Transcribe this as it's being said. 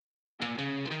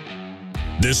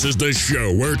This is the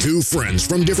show where two friends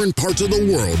from different parts of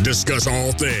the world discuss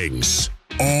all things,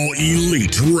 all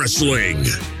elite wrestling.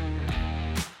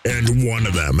 And one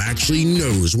of them actually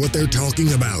knows what they're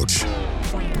talking about.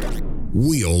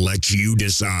 We'll let you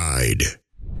decide.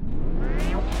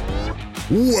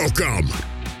 Welcome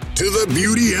to the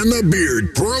Beauty and the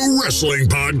Beard Pro Wrestling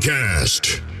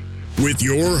Podcast with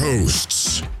your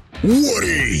hosts,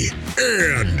 Woody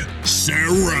and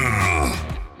Sarah.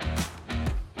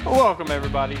 Welcome,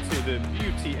 everybody, to the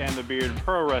Beauty and the Beard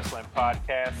Pro Wrestling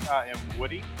Podcast. I am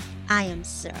Woody. I am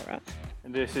Sarah.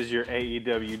 And this is your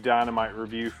AEW Dynamite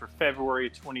review for February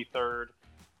 23rd,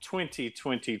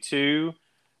 2022.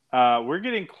 We're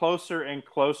getting closer and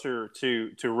closer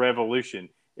to Revolution.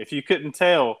 If you couldn't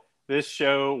tell, this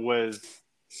show was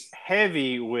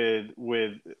heavy with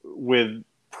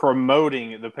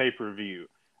promoting the pay-per-view.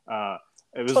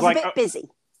 It was like a bit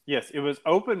busy. Yes, it was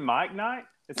open mic night.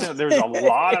 There's a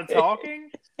lot of talking.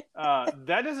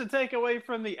 That doesn't take away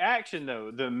from the action,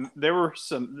 though. There were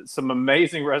some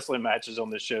amazing wrestling matches on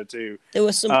this show, too. There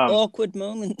were some awkward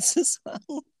moments as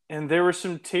well. And there were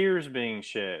some tears being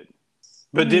shed.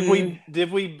 But did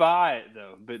we buy it,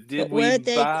 though? But were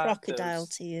they crocodile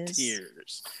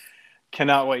tears?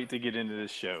 Cannot wait to get into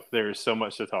this show. There is so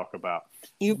much to talk about.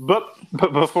 But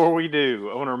before we do,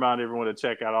 I want to remind everyone to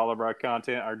check out all of our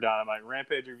content, our Dynamite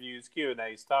Rampage reviews,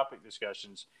 Q&As, topic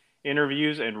discussions,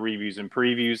 interviews, and reviews and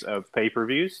previews of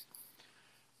pay-per-views.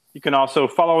 You can also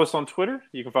follow us on Twitter.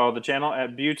 You can follow the channel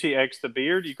at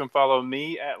BeautyXTheBeard. You can follow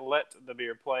me at Let the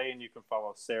Beard Play, and you can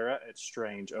follow Sarah at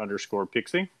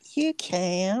Strange_Pixie. You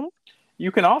can. You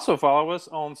can also follow us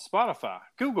on Spotify,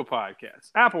 Google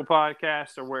Podcasts, Apple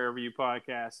Podcasts, or wherever you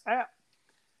podcast at.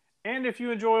 And if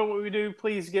you enjoy what we do,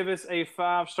 please give us a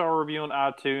 5-star review on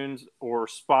iTunes or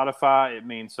Spotify. It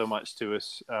means so much to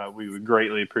us. We would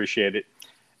greatly appreciate it.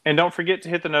 And don't forget to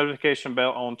hit the notification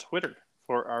bell on Twitter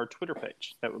for our Twitter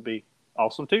page. That would be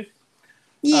awesome, too.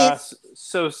 Yes.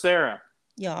 So, Sarah.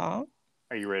 Yeah.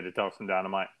 Are you ready to talk some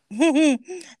Dynamite?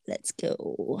 Let's go.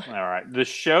 All right. The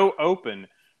show opened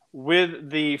with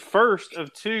the first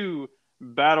of two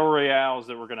battle royales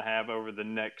that we're going to have over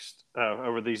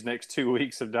these next 2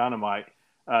 weeks of Dynamite.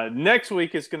 Next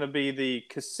week is going to be the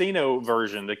casino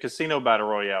version, the casino battle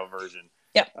royale version.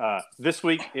 Yep. This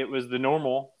week it was the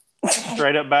normal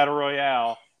straight up battle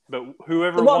royale, but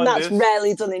whoever the one won that's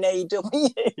rarely done in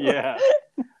AEW. Yeah.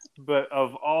 But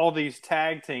of all these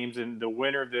tag teams, and the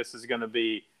winner of this is going to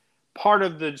be part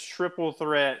of the triple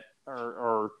threat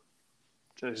or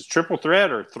triple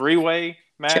threat or three-way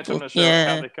match. I'm not sure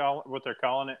how what they're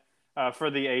calling it for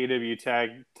the AEW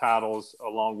tag titles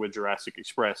along with Jurassic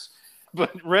Express. But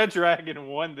Red Dragon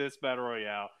won this battle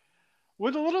royale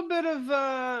with a little bit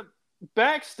of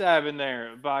backstabbing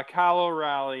there by Kyle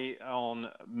O'Reilly on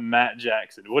Matt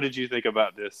Jackson. What did you think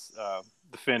about this?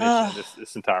 The finish of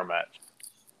this entire match.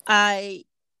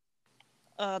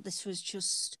 This was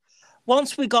just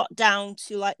once we got down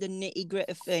to like the nitty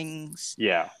gritty of things.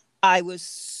 Yeah. I was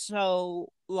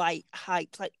so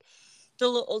hyped, the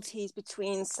little tease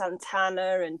between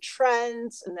Santana and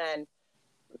Trent, and then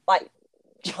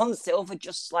John Silver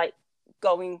just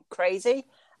going crazy,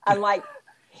 and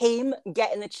him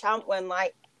getting the chant when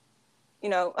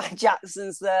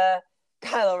Jackson's there,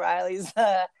 Kyle O'Reilly's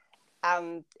there,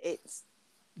 and it's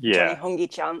Johnny Hungy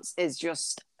chants is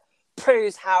just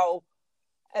proves how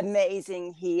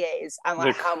amazing he is,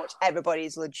 and how much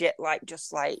everybody's legit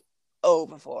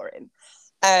over for him.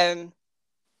 The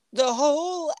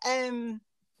whole Kyle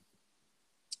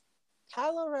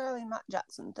O'Reilly Matt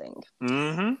Jackson thing.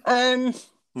 Mm-hmm.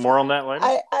 More on that later.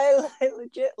 I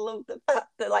legit love the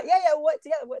fact that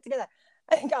work together.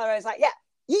 And Kyle O'Reilly's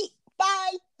yeet,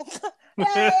 bye.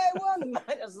 I won.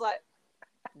 I was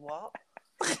what?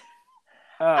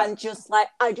 And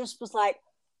I just was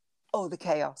the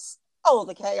chaos. I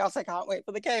can't wait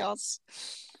for the chaos.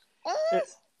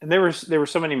 And there were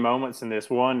so many moments in this.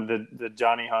 One, the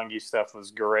Johnny Hungy stuff was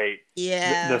great.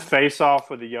 Yeah. The face-off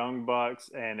with the Young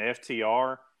Bucks and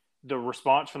FTR, the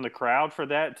response from the crowd for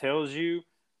that tells you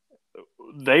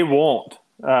they want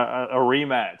a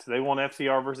rematch. They want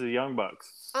FTR versus the Young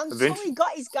Bucks. And so he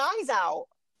got his guys out.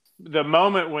 The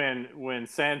moment when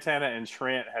Santana and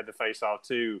Trent had the face-off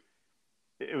too,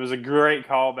 it was a great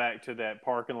callback to that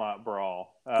parking lot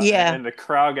brawl. And the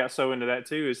crowd got so into that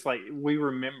too. It's we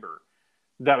remember.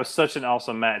 That was such an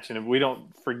awesome match, and if we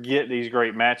don't forget these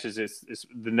great matches, it's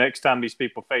the next time these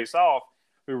people face off,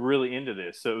 we're really into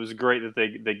this. So it was great that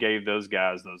they gave those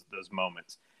guys those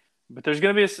moments. But there's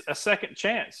going to be a second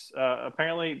chance.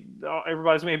 Apparently,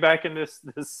 everybody's going to be back in this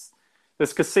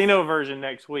casino version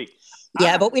next week.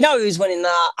 Yeah, but we know who's winning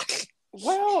that.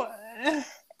 Well,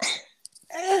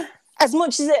 as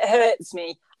much as it hurts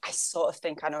me, I sort of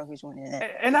think I know who's winning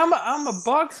it. And I'm a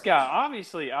Bucks guy.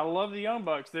 Obviously, I love the Young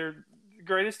Bucks. They're the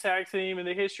greatest tag team in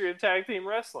the history of tag team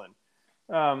wrestling.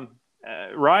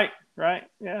 Right,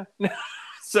 yeah.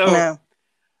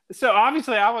 So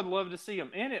obviously, I would love to see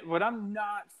them in it, but I'm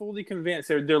not fully convinced.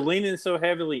 They're leaning so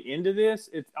heavily into this.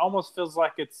 It almost feels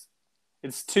like it's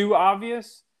too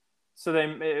obvious. So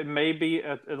it may be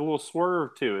a little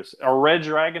swerve to us. Are Red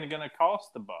Dragon going to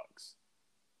cost the Bucks?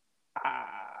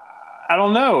 I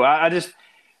don't know. I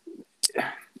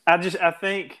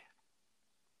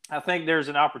think there's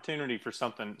an opportunity for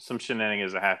some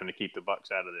shenanigans to happen to keep the Bucks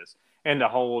out of this, and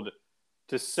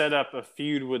to set up a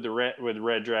feud with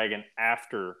Red Dragon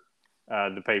after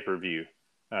the pay-per-view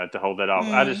to hold that off.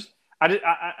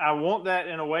 I want that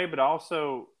in a way, but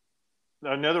also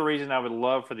another reason I would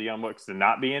love for the Young Bucks to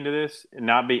not be into this and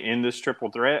not be in this triple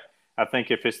threat. I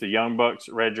think if it's the Young Bucks,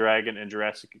 Red Dragon, and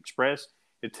Jurassic Express,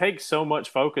 it takes so much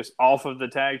focus off of the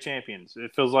tag champions.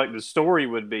 It feels like the story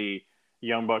would be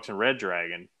Young Bucks and Red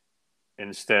Dragon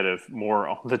instead of more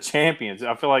on the champions.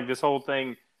 I feel like this whole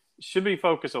thing should be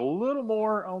focused a little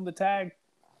more on the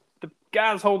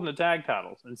guys holding the tag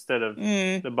titles instead of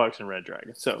the Bucks and Red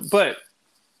Dragon. So,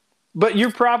 but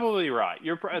you're probably right.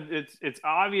 It's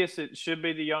obvious it should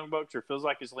be the Young Bucks, or feels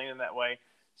like it's leaning that way.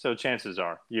 So chances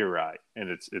are you're right, and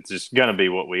it's just gonna be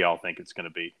what we all think it's gonna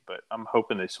be. But I'm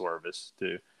hoping they swerve us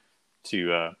to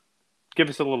give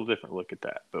us a little different look at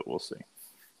that. But we'll see.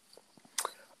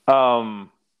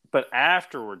 But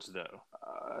afterwards, though,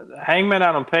 Hangman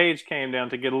Adam Page came down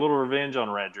to get a little revenge on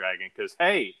Red Dragon because,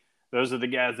 hey, those are the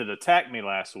guys that attacked me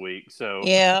last week. So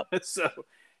yeah, so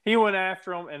he went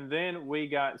after them, and then we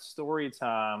got story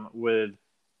time with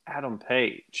Adam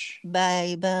Page.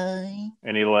 Bye.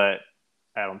 And he let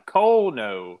Adam Cole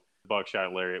know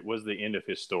Buckshot Lariat was the end of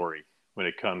his story when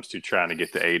it comes to trying to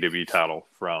get the AEW title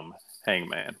from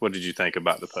Hangman. What did you think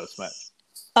about the post-match?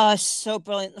 Oh, so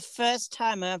brilliant. The first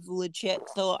time I ever legit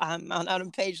thought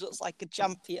Adam Page looks like a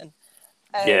champion.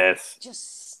 Yes.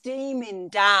 Just steaming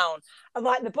down. And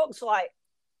like the Bucks were like,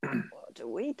 what do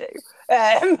we do?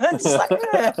 Just like,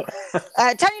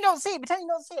 tell you don't see it, pretend you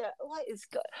don't see it. Like, it's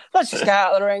good. Let's just get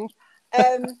out of the ring.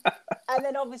 And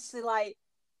then obviously like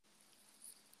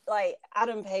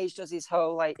Adam Page does his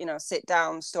whole sit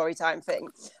down story time thing.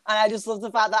 And I just love the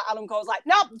fact that Adam Cole's like,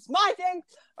 nope, it's my thing.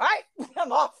 All right,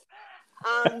 I'm off.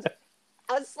 And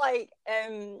as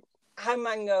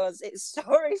Hangman goes, it's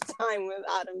story time with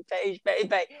Adam Page,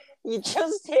 baby. You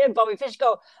just hear Bobby Fish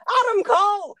go, Adam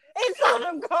Cole! It's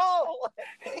Adam Cole!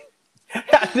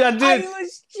 I did. And it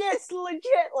was just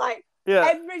legit,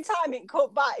 every time it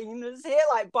cut back, you just hear,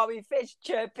 Bobby Fish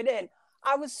chirping in.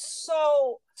 I was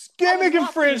gimmick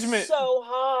infringement so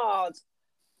hard.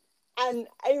 And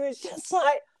it was just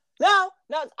like, no,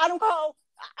 it's Adam Cole.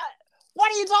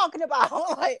 What are you talking about?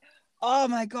 Oh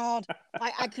my God.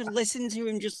 I could listen to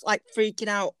him just freaking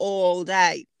out all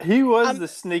day. He was the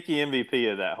sneaky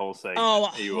MVP of that whole segment. Oh,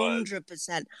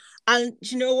 100%. And do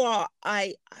you know what?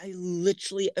 I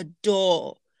literally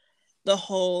adore the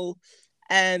whole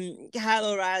Kyle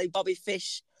O'Reilly, Bobby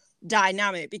Fish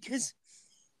dynamic, because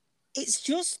it's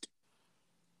just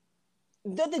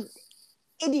they're the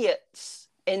idiots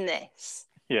in this.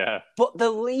 Yeah. But they're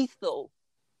lethal.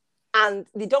 And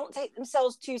they don't take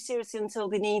themselves too seriously until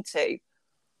they need to.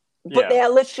 But they are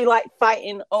literally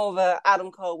fighting over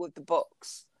Adam Cole with the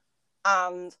Bucks.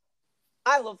 And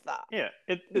I love that. Yeah.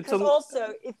 Because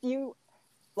also, if you...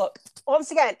 Look,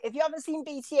 once again, if you haven't seen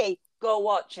BTE, go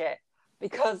watch it.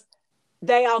 Because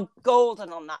they are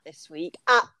golden on that this week.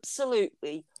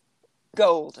 Absolutely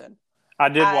golden. I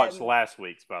did watch last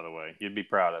week's, by the way. You'd be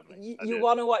proud of me. You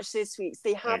want to watch this week's.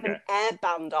 They have an air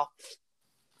band off.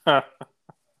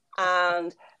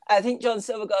 And I think John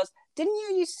Silver goes, didn't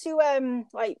you used to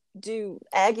do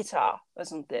air guitar or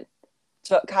something?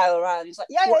 So Kyle O'Reilly, he's like,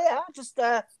 yeah. I just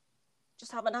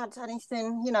haven't had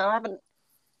anything, I haven't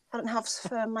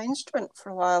had my instrument for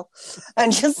a while.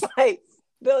 And just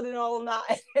building all of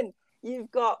that. And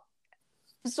you've got,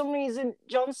 for some reason,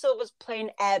 John Silver's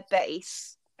playing air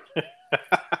bass.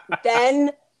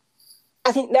 Then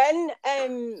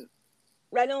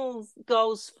Reynolds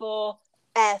goes for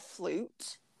air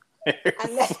flute.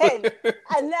 and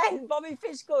then Bobby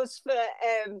Fish goes for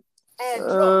air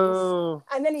drums,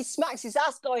 and then he smacks his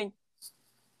ass going,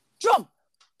 drum.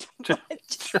 And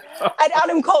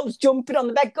Adam Cole's jumping on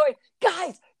the bed going,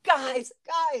 guys.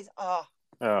 Oh.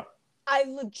 I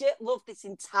legit love this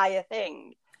entire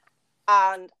thing,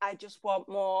 and I just want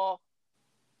more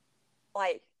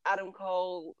Adam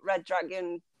Cole, Red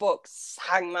Dragon, Bucks,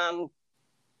 Hangman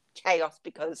chaos,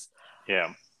 because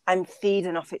I'm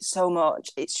feeding off it so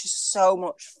much. It's just so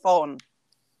much fun.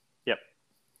 Yep.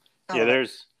 I Yeah, love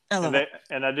it. I love it.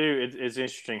 and I do. It's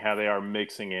interesting how they are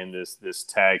mixing in this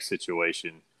tag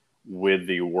situation with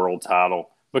the world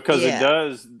title because it Yeah.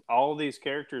 does. All these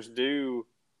characters do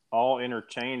all not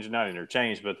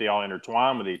interchange, but they all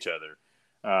intertwine with each other.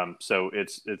 So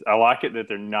it's I like it that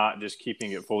they're not just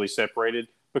keeping it fully separated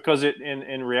because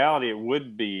in reality it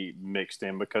would be mixed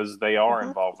in because they are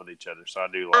involved with each other. So I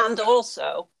do like And that.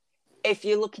 also, if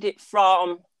you look at it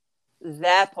from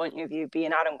their point of view,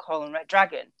 being Adam Cole and Red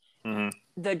Dragon,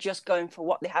 they're just going for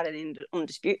what they had in the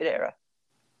Undisputed Era.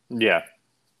 Yeah.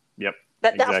 Yep.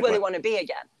 That's exactly. where they want to be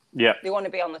again. Yeah. They want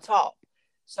to be on the top.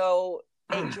 So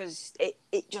it's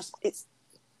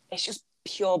just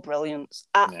pure brilliance.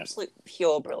 Absolute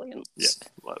pure brilliance. Yeah,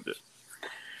 loved it.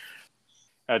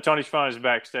 Tony Schiavone is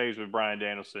backstage with Bryan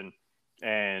Danielson,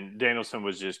 and Danielson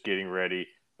was just getting ready,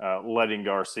 letting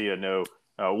Garcia know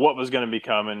what was going to be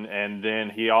coming, and then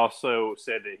he also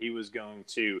said that he was going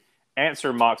to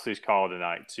answer Moxley's call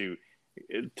tonight to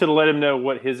let him know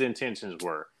what his intentions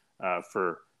were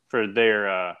for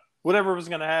their whatever was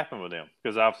going to happen with him,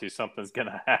 because obviously something's going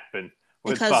to happen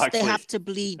with because Moxley they have to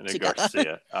bleed and together.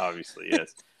 Garcia, obviously,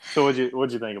 yes. So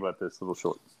what'd you think about this little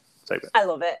short segment? I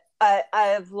love it. I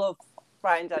have loved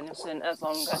Bryan Danielson as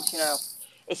long as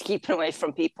it's keeping away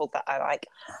from people that I like.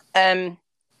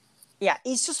 Yeah,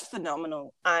 he's just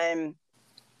phenomenal. I'm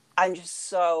just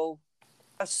so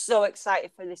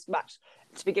excited for this match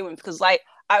to begin with because I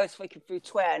was flicking through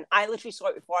Twitter and I literally saw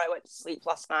it before I went to sleep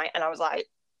last night and I was like,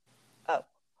 oh,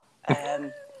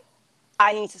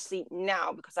 I need to sleep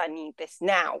now because I need this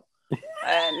now.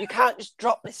 You can't just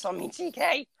drop this on me,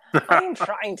 TK. I'm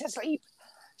trying to sleep.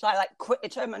 So I quickly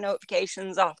turned my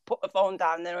notifications off, put my phone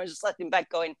down, and then I was just left in bed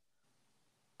going,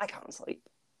 I can't sleep.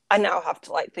 I now have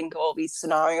to think of all these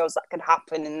scenarios that could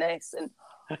happen in this, and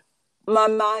my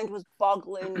mind was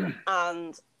boggling,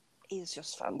 and he's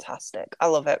just fantastic. I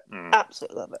love it.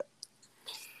 Absolutely love it.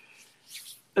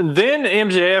 And then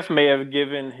MJF may have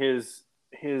given his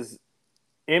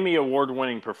Emmy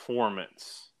award-winning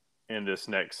performance in this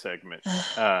next segment.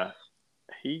 A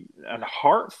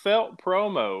heartfelt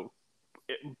promo,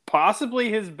 possibly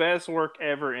his best work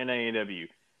ever in AEW,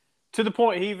 to the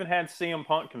point he even had CM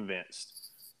Punk convinced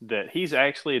that he's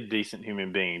actually a decent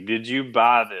human being. Did you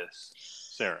buy this,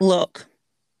 Sarah? Look,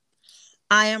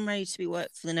 I am ready to be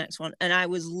worked for the next one, and I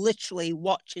was literally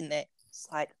watching this. It's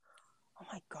like, oh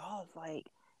my God,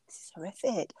 this is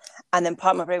horrific. And then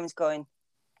part of my brain was going,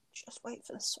 just wait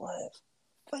for the swerve.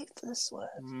 Wait for the swerve.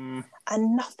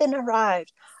 And nothing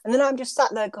arrived. And then I'm just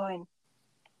sat there going,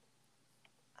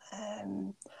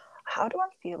 how do I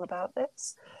feel about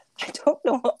this? I don't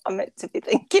know what I'm meant to be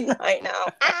thinking right now.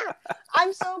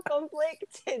 I'm so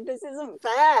conflicted. This isn't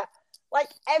fair.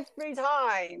 Every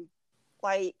time,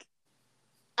 I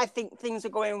think things are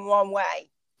going one way.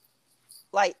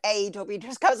 AEW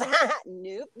just goes,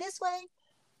 nope, this way.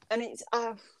 And it's,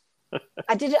 I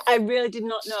really did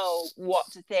not know what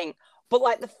to think.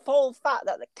 But the full fact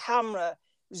that the camera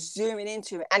zooming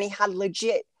into him and he had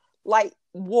legit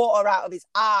water out of his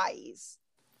eyes,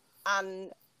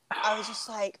 and I was just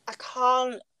like, I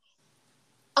can't.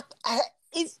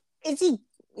 Is he?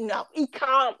 No, he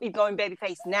can't be going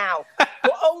babyface now.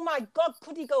 But oh my God,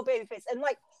 could he go babyface? And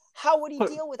how would he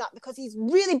deal with that? Because he's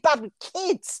really bad with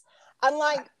kids, and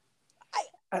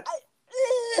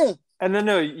And then,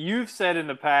 no, you've said in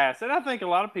the past, and I think a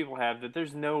lot of people have, that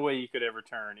there's no way you could ever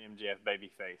turn MJF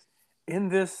babyface. In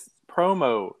this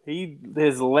promo, he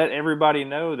has let everybody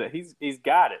know that he's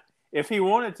got it. If he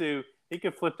wanted to, he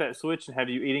could flip that switch and have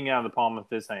you eating out of the palm of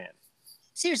his hand.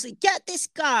 Seriously, get this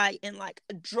guy in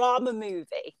a drama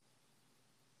movie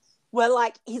where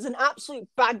he's an absolute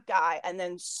bad guy and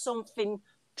then something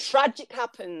tragic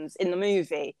happens in the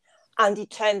movie and he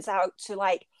turns out to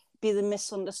be the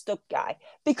misunderstood guy,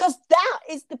 because that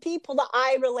is the people that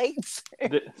I relate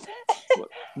to.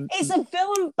 It's a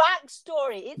villain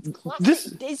backstory. It's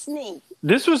classic Disney.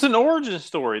 This was an origin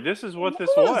story. This is what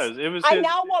this was. It was. I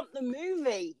now want the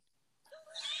movie,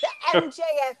 the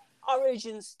MJF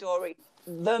origin story,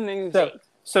 the movie.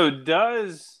 So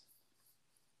does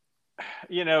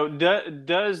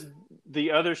does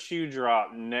the other shoe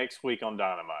drop next week on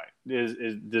Dynamite?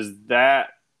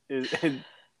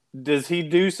 Does he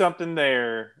do something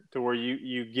there to where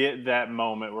you get that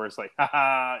moment where it's like,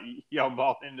 haha, y'all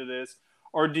bought into this?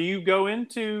 Or do you go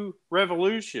into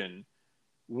Revolution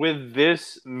with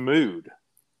this mood?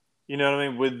 You know what I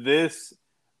mean? With this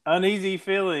uneasy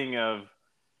feeling of,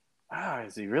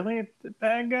 is he really the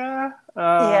bad guy?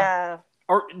 Yeah.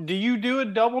 Or do you do a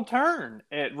double turn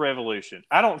at Revolution?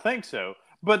 I don't think so.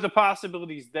 but the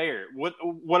possibility's there. What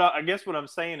I guess what I'm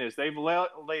saying is they've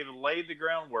laid the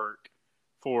groundwork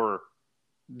for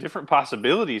different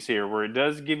possibilities here, where it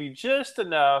does give you just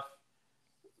enough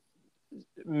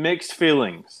mixed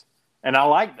feelings, and I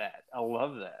like that. I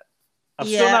love that. I'm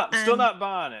still not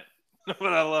buying it,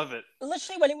 but I love it.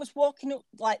 Literally, when he was walking up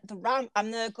like the ramp,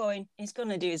 I'm there going, he's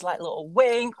gonna do his like little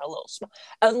wink or a little smile,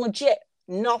 and legit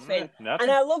nothing. Nothing.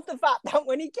 And I love the fact that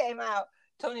when he came out,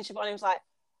 Tony Schiavone was like,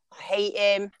 I hate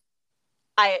him.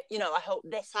 I hope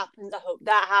this happens. I hope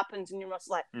that happens. And you're just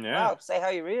like, wow, say how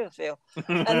you really feel.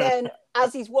 And then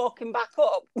as he's walking back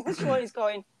up, Schiavone's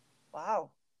going, wow,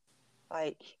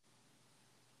 like,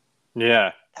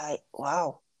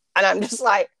 wow. And I'm just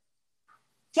like,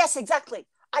 yes, exactly.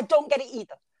 I don't get it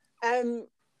either.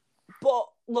 But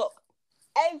look,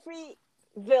 every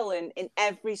villain in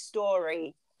every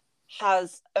story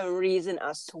has a reason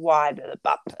as to why they're the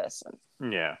bad person.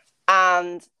 Yeah.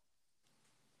 And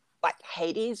like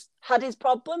Hades had his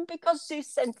problem because Zeus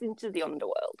sent him to the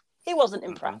underworld. He wasn't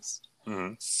impressed.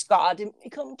 Mm-hmm. Scar didn't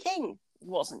become king.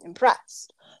 Wasn't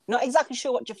impressed. Not exactly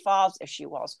sure what Jafar's issue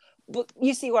was, but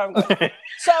you see where I'm going.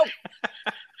 So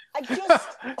I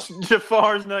just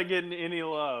Jafar's not getting any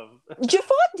love.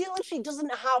 Jafar literally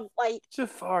doesn't have like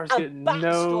Jafar's a getting no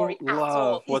backstory at love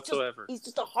all. whatsoever. He's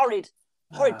just a horrid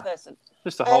person.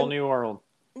 Just a whole new world.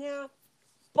 Yeah,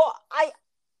 but I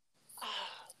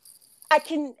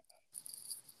can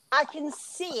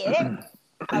see it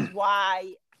as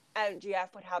why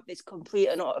MJF would have this complete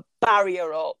and utter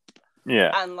barrier up.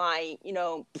 Yeah. And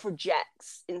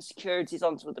projects insecurities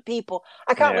onto other people.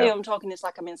 I can't believe I'm talking this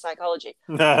like I'm in psychology.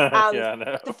 And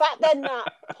the fact then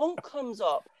that Punk comes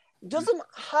up, doesn't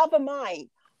have a mic,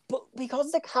 but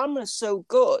because the camera's so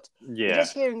good, you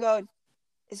just hear him going,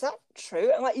 is that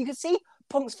true? And like you can see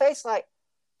Punk's face like,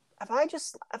 have I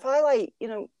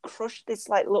crushed this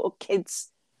like little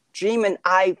kid's dream and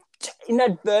I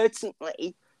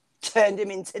inadvertently turned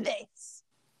him into this?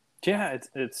 Yeah,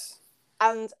 it's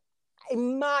and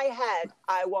in my head,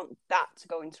 I want that to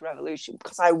go into Revolution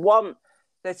because I want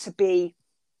there to be,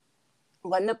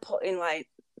 when they're putting like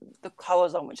the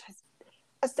collars on, which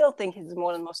I still think is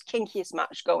one of the most kinkiest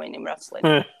match going in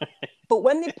wrestling. But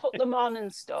when they put them on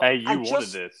and stuff, hey, you wanted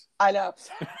this. I know.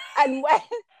 And when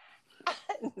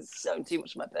it's so too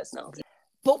much of my personality.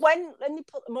 But when they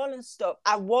put them on and stuff,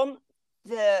 I want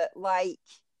the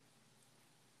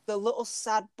little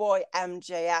sad boy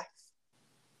MJF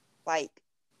like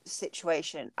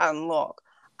situation and look,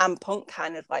 and Punk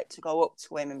kind of like to go up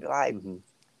to him and be like,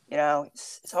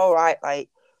 it's all right, like,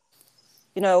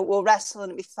 we'll wrestle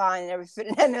and it'll be fine and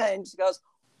everything. And then she goes,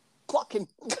 clock him,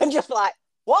 and just like,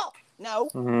 what? No,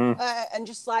 and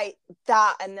just like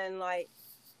that, and then like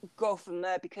go from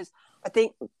there. Because I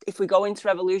think if we go into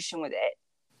Revolution with it,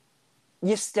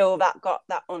 you still got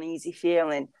that uneasy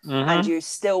feeling, and you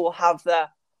still will have the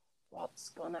what's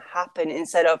gonna happen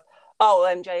instead of, oh,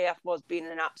 MJF was being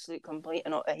an absolute complete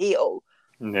and utter heel.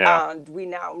 Yeah. And we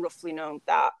now roughly know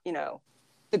that,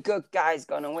 the good guy's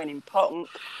going to win in Punk.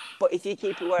 But if you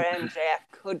keep it where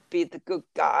MJF could be the good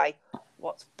guy,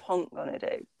 what's Punk going to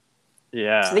do?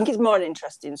 Yeah. So I think it's more an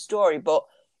interesting story. But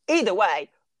either way,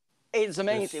 it's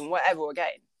amazing, whatever we're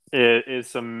getting.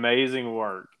 It's amazing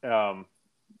work. I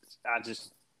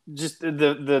just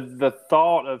the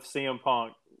thought of CM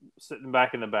Punk sitting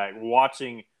back in the back,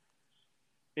 watching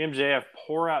MJF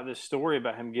pour out this story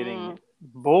about him getting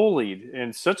bullied,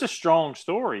 and such a strong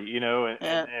story, and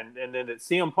then that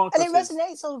CM Punk and it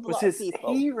resonates with a lot of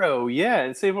people. Hero,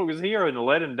 and CM Punk was a hero and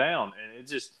let him down, and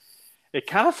it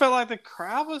kind of felt like the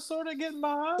crowd was sort of getting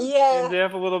behind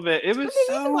MJF a little bit. It was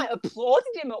even like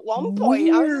applauded him at one point.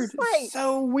 Weird. I was just like,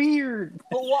 so weird.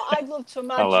 But what I'd love to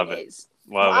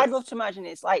imagine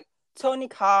is like Tony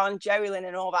Khan, Jerry Lynn,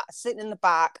 and all that sitting in the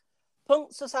back.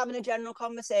 Punk's just having a general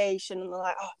conversation, and they're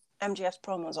like, oh, MJF's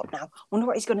promo's up now. Wonder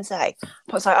what he's going to say.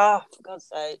 Punk's like, oh, for God's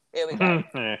sake, here we go.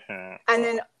 And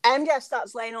then MJF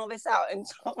starts laying all this out, and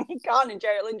Tony Khan and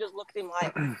Jerry Lynn just look at him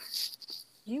like,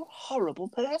 you horrible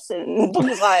person.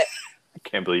 Punk's like, I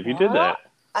can't believe you did that.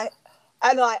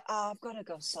 I'm like, oh, I've got to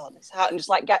go sort this out. And just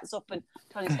like gets up, and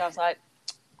Tony Khan's like,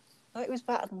 oh, it was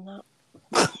better than that.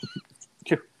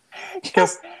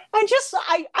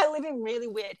 I live in really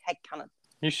weird headcanon.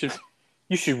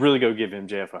 You should really go give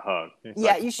MJF a hug.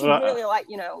 You should really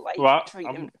treat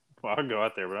him. Well, I'll go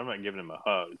out there, but I'm not giving him a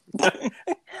hug. That's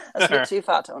a bit too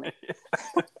far, Tony.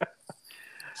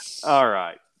 All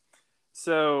right.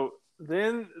 So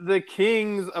then the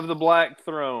Kings of the Black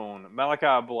Throne,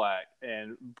 Malachi Black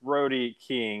and Brody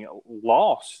King,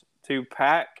 lost to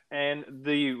Pac and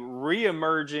the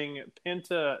re-emerging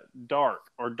Penta Dark,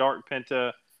 or Dark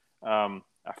Penta.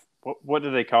 what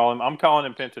do they call him? I'm calling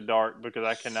him Penta Dark because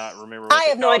I cannot remember. I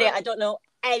have no idea. I don't know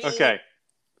any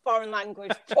foreign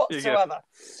language whatsoever.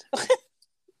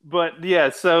 But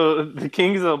yeah, so the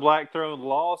Kings of the Black Throne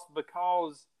lost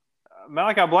because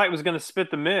Malachi Black was going to spit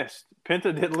the mist.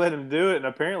 Penta didn't let him do it, and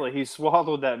apparently he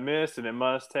swallowed that mist, and it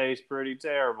must taste pretty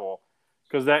terrible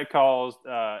because that caused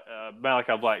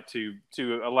Malachi Black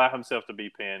to allow himself to be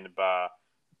pinned by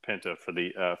Penta for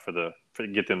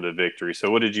get them the victory. So,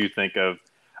 what did you think of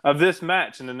this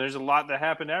match? And then there's a lot that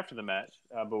happened after the match,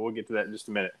 but we'll get to that in just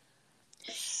a minute.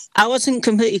 I wasn't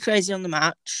completely crazy on the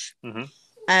match.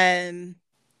 Mm-hmm.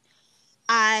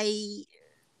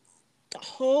 The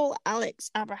whole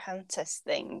Alex Abrahantes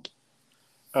thing,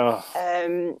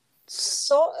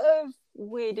 sort of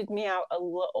weirded me out a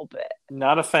little bit.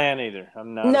 Not a fan either.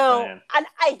 I'm not a fan. And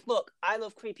I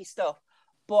love creepy stuff,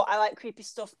 but I like creepy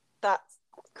stuff that's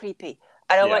creepy.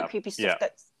 I don't like creepy stuff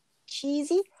that's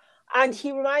cheesy. And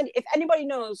if anybody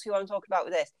knows who I'm talking about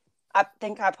with this, I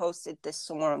think I posted this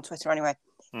somewhere on Twitter anyway.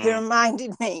 He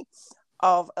reminded me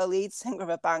of a lead singer of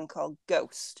a band called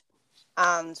Ghost.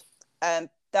 And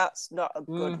that's not a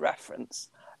good reference.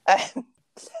 I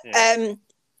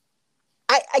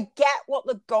get what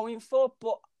they're going for,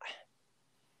 but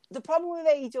the problem with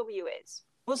AEW is,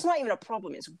 well, it's not even a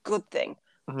problem, it's a good thing.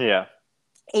 Yeah.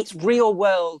 It's real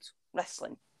world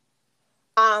wrestling.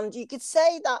 And you could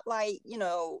say that, like, you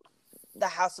know, the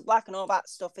House of Black and all that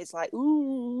stuff is like,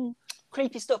 ooh,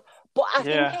 creepy stuff. But I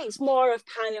think it's more of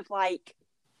kind of like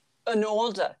an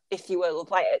order, if you will,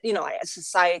 of like, you know, like a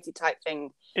society type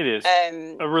thing. It is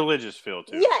a religious feel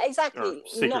too. Yeah, exactly. Or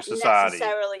secret not society.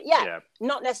 Necessarily,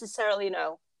 not necessarily, you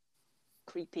know,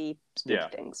 creepy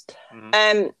things.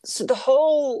 Mm-hmm. So the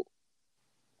whole,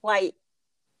 like,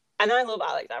 and I love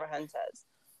Alex Abrahantes,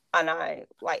 and I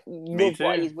like love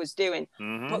what he was doing,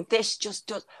 but this just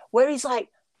does where he's like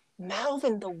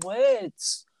mouthing the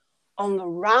words on the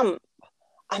ramp.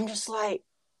 I'm just like,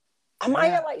 am I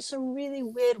at like some really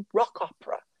weird rock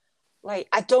opera? Like,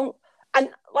 I don't, and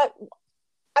like,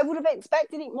 I would have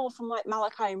expected it more from like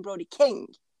Malachi and Brody King.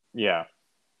 Yeah.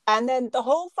 And then the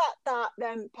whole fact that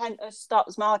then Penta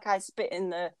stops Malachi spitting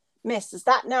the mist, does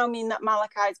that now mean that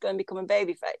Malachi is going to become a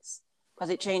babyface? Because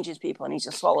it changes people and he's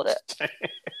just swallowed it.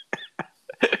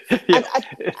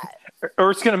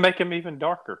 Or it's going to make him even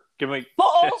darker. But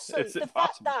also the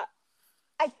fact that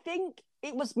I think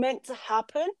it was meant to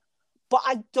happen, but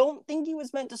I don't think he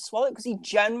was meant to swallow it because he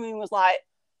genuinely was like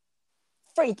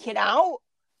freaking out.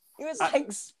 He was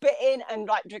like spitting and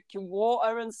like drinking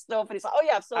water and stuff, and he's like, "Oh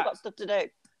yeah, I've still got stuff to do."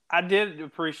 I did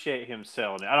appreciate him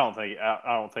selling it. I don't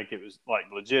think it was like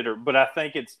legit, but I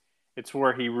think it's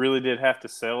where he really did have to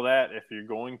sell that if you're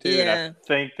going to. Yeah. And I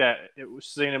think that it was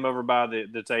seeing him over by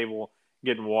the table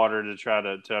getting water to try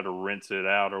to rinse it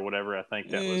out or whatever. I think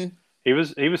that was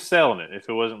he was selling it. If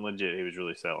it wasn't legit, he was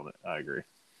really selling it. I agree.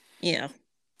 Yeah,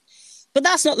 but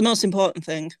that's not the most important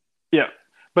thing. Yeah.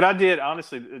 But I did,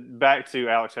 honestly, back to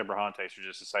Alex Abrahantes for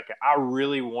just a second. I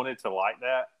really wanted to like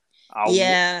that.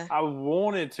 I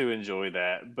wanted to enjoy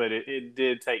that, but it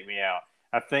did take me out.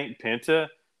 I think Penta,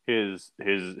 his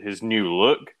new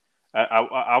look,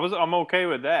 I'm okay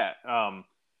with that.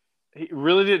 He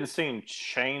really didn't seem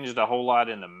changed a whole lot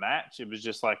in the match. It was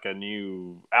just like a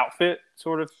new outfit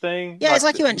sort of thing. Yeah, it's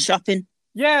like he went shopping.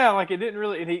 Yeah, like it didn't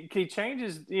really. And he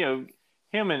changes, you know.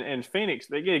 Him and Phoenix,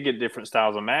 they get different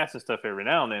styles of masks and stuff every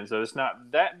now and then, so it's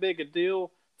not that big a deal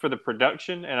for the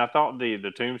production. And I thought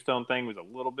the Tombstone thing was a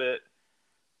little bit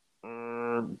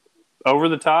over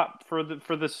the top for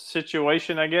the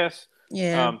situation, I guess.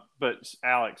 Yeah. But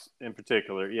Alex in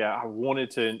particular, I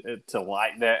wanted to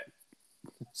like that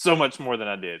so much more than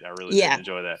I did. I really did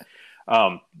enjoy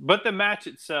that. But the match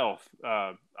itself,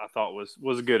 I thought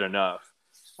was good enough.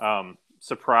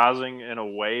 Surprising in a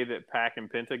way that Pac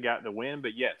and Penta got the win.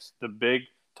 But yes, the big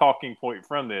talking point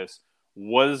from this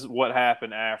was what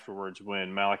happened afterwards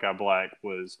when Malachi Black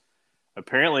was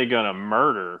apparently going to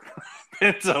murder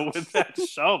Penta with that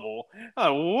shovel.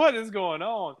 What is going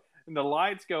on? And the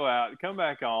lights go out, come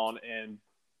back on, and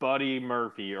Buddy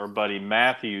Murphy, or Buddy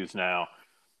Matthews now,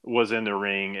 was in the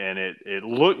ring, and it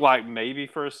looked like maybe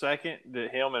for a second that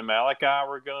him and Malachi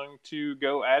were going to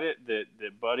go at it,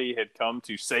 that Buddy had come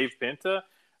to save Penta,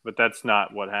 but that's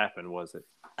not what happened, was it?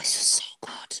 This is so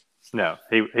good. No,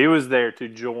 he was there to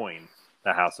join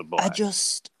the House of Black.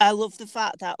 I love the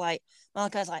fact that like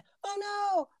Malachi's like,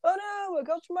 oh no, it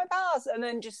goes through my past, and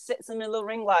then just sits in the middle of the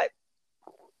ring like,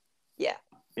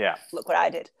 yeah, look what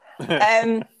I did.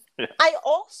 I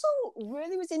also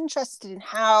really was interested in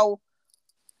how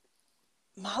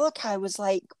Malachi was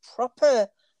like proper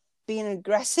being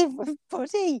aggressive with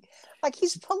Buddy. Like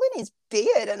he's pulling his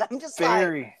beard, and I'm just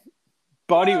very.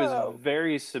 Buddy whoa. was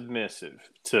very submissive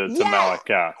to Yeah.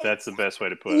 Malachi. That's the best way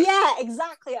to put it. Yeah,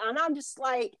 exactly. And I'm just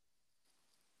like,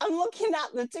 I'm looking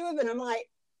at the two of them. I'm like,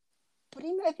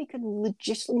 Buddy Murphy could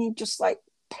legitimately just like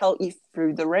pelt you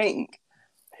through the ring.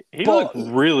 He But-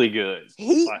 looked really good.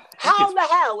 How is- the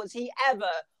hell was he ever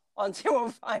on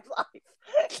 215 Live?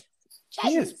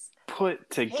 He is Jeez. put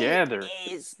together.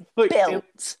 He is Look,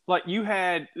 built. like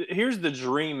here's the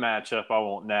dream matchup I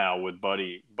want now with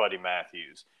Buddy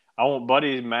Matthews. I want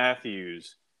Buddy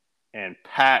Matthews and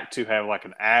Pac to have like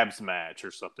an abs match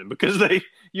or something, because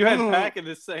you had Pac in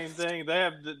the same thing. They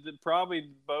have probably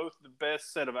both the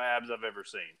best set of abs I've ever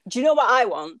seen. Do you know what I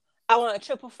want? I want a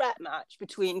triple threat match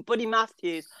between Buddy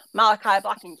Matthews, Malachi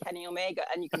Black, and Kenny Omega,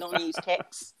 and you can only use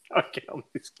kicks. Okay, all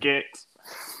these kicks.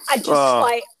 I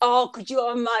just could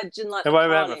you imagine like Nobody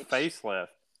would the have a carnage? face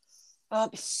left. Oh,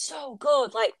 it'd be so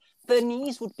good. Like the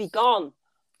knees would be gone,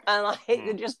 and like it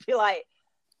would just be like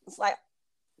it's like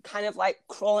kind of like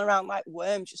crawling around like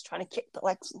worms, just trying to kick the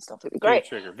legs and stuff. It'd be great. V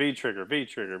trigger, V trigger, V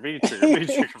trigger, V trigger, V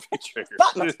trigger, V trigger.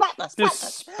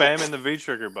 Just spamming the V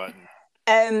trigger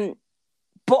button.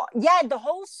 But yeah, the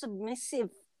whole submissive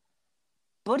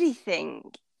Buddy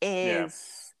thing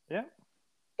is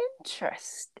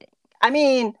interesting. I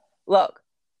mean, look,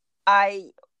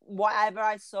 whatever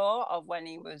I saw of when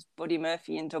he was Buddy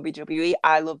Murphy in WWE,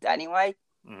 I loved anyway.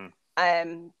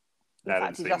 Mm-hmm. The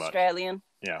fact he's Australian,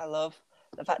 yeah, I love.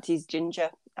 The fact he's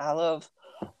ginger, I love.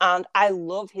 And I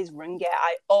love his ring gear.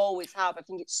 I always have. I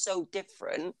think it's so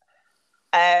different.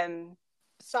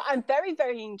 So I'm very,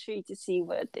 very intrigued to see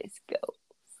where this goes.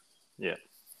 Yeah.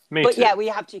 But yeah, we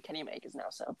have two Kenny Omegas now,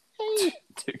 so.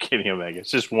 Two Kenny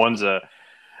Omegas. Just one's a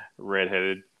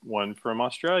redheaded one from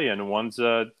Australia, and one's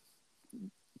a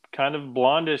kind of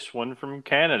blondish one from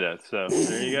Canada. So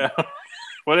there you go.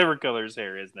 Whatever color his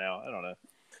hair is now. I don't know.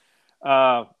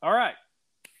 All right.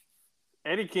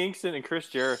 Eddie Kingston and Chris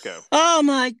Jericho. Oh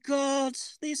my God.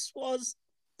 This was,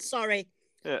 sorry,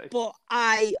 but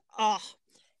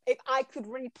if I could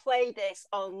replay this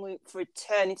on loop for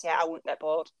eternity, I wouldn't get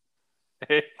bored.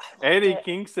 Eddie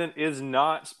Kingston is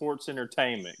not sports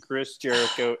entertainment. Chris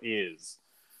Jericho is.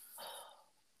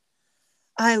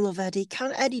 I love Eddie.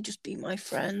 Can't Eddie just be my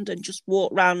friend and just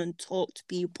walk around and talk to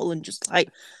people and just like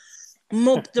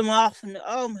mug them off? And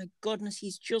oh my goodness,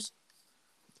 he's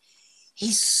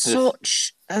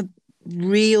such a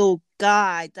real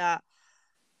guy that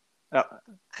I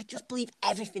just believe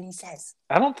everything he says.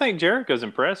 I don't think Jericho's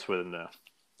impressed with him, though.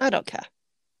 I don't care.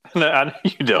 No, I know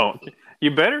you don't. You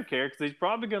better care, because he's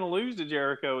probably going to lose to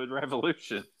Jericho in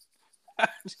Revolution. I'm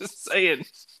just saying.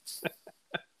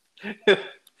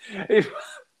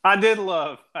 I did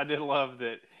love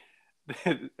that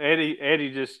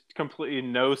Eddie just completely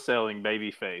no-selling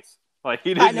babyface. Like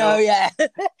he didn't I know, yeah.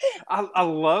 I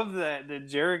love that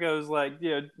Jericho's like,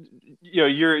 you're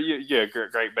a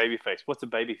great babyface. What's a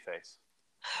babyface?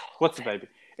 What's a baby?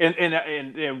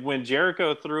 And when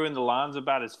Jericho threw in the lines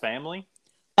about his family,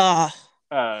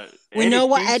 we know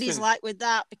what Eddie's like with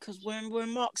that, because when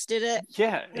Mox did it,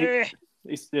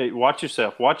 he said, watch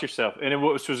yourself, and it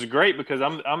was great, because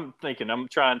I'm thinking, I'm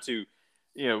trying to,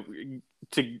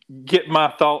 to get my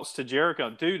thoughts to Jericho.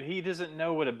 Dude, he doesn't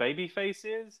know what a babyface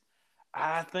is.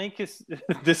 I think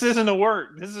this isn't a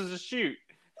work. This is a shoot.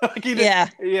 Like he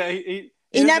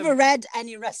never read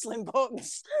any wrestling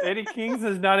books. Eddie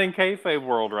Kingston's not in kayfabe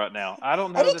world right now. I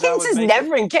don't know. Eddie Kingston's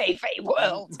never in kayfabe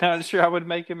world. I'm not sure I would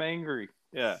make him angry.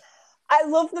 Yeah. I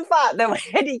love the fact that when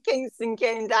Eddie Kingston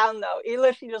came down, though, he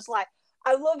literally just like,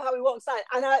 I love how he walks out.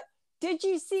 And did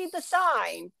you see the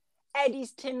sign?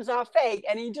 Eddie's Tims are fake.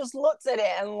 And he just looked at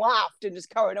it and laughed and just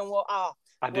carried on.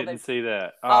 I didn't see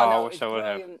that. No, I wish I would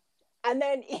have. And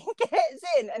then he gets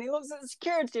in and he looks at the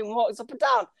security and walks up and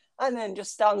down and then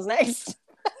just stands next.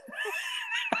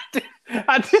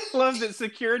 I did love that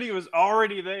security was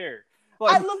already there.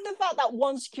 I love the fact that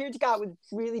one security guard was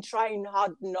really trying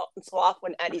hard not to laugh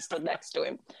when Eddie stood next to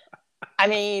him. I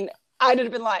mean, I'd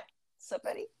have been like, "Sup,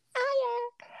 Eddie?"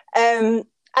 And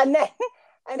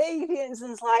Eddie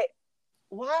Kingston's like,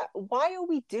 why are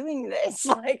we doing this?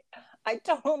 Like, I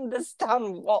don't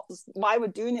understand why we're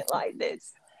doing it like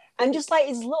this. And just like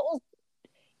his little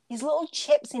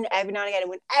chips in every now and again.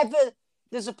 And whenever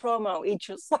there's a promo, he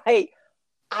just like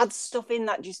adds stuff in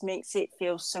that just makes it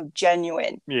feel so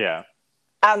genuine. Yeah.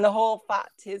 And the whole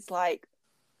fact is like,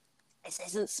 this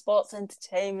isn't sports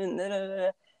entertainment.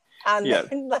 And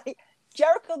then, like,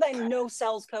 Jericho then no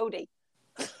sells Cody.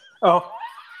 Oh.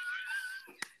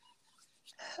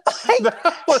 Last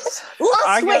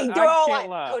week, they were all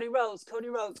like, Cody Rhodes.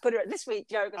 This week,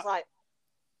 Jericho's like,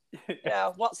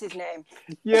 what's his name?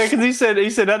 Yeah, because he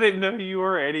said, I didn't know who you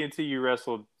were, Eddie, until you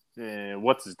wrestled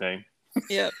what's his name?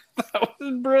 Yep. That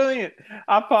was brilliant.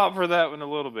 I popped for that one a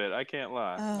little bit. I can't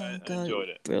lie. Oh, I God, enjoyed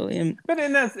it. brilliant. But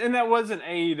that wasn't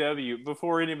AEW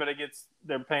before anybody gets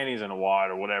their panties in a wad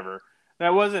or whatever.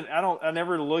 That wasn't. I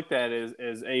never looked at it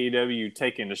as AEW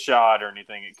taking a shot or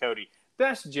anything at Cody.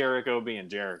 That's Jericho being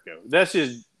Jericho. That's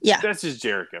just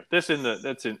Jericho. That's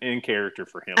an in character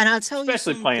for him. And I'll tell you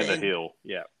especially something. playing the heel.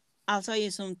 Yeah. I'll tell you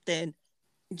something.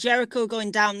 Jericho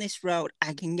going down this road,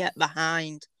 I can get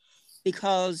behind,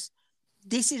 because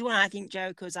this is when I think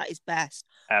Jericho's at his best.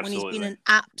 Absolutely. When he's been an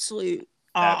absolute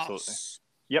arse.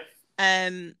 Yep.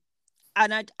 And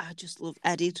I just love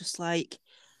Eddie, just like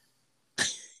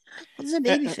what's a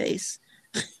baby face.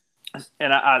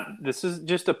 And this is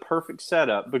just a perfect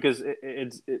setup, because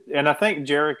and I think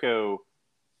Jericho,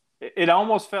 it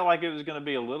almost felt like it was going to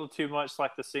be a little too much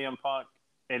like the CM Punk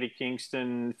Eddie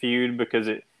Kingston feud, because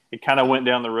it kind of went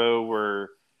down the road where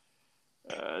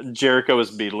Jericho was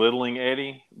belittling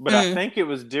Eddie, but I think it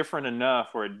was different enough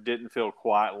where it didn't feel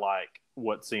quite like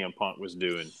what CM Punk was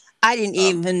doing. I didn't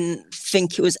even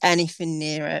think it was anything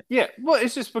near it. Yeah, well,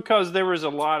 it's just because there was a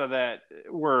lot of that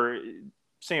where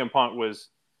CM Punk was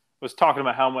talking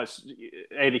about how much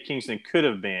Eddie Kingston could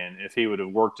have been if he would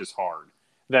have worked as hard.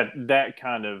 That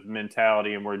kind of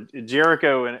mentality, and where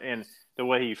Jericho and the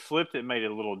way he flipped it made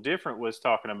it a little different, was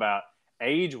talking about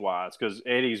age-wise, because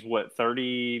Eddie's,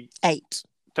 38?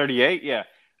 Yeah.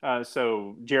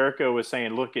 So Jericho was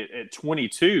saying, look, at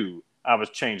 22, I was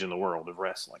changing the world of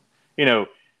wrestling. You know,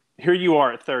 here you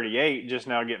are at 38, just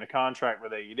now getting a contract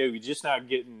with AEW. You're just now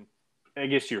getting, I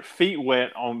guess, your feet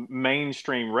wet on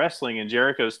mainstream wrestling, and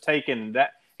Jericho's taking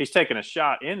that. He's taking a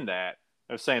shot in that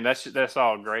of saying that's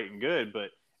all great and good,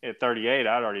 but at 38,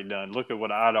 I'd already done. Look at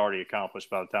what I'd already accomplished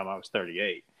by the time I was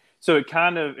 38. So it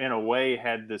kind of, in a way,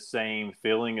 had the same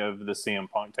feeling of the CM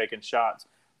Punk taking shots,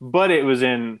 but it was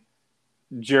in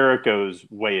Jericho's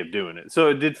way of doing it. So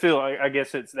it did feel, I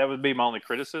guess that would be my only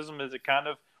criticism, is it kind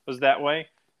of was that way,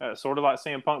 sort of like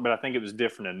CM Punk, but I think it was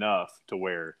different enough to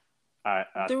where I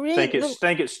think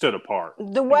it stood apart.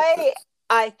 The way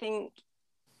I think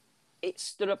it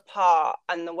stood apart,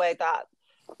 and the way that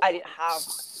I didn't have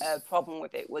a problem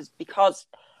with it, was because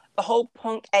the whole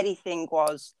Punk Eddie thing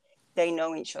was, they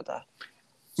know each other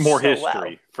more so history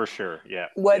well. For sure. Yeah.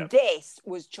 Where this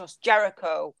was just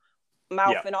Jericho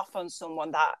mouthing off on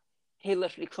someone that he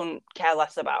literally couldn't care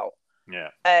less about. Yeah.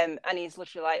 And he's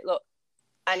literally like, look,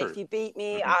 and True. if you beat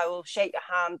me, I will shake your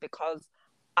hand because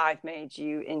I've made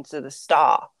you into the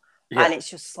star. Yeah. And it's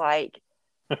just like,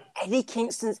 Eddie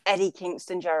Kingston's Eddie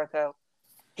Kingston, Jericho.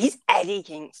 He's Eddie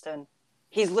Kingston.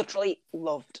 He's literally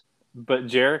loved. But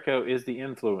Jericho is the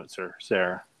influencer,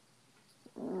 Sarah.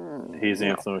 He's the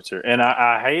influencer, and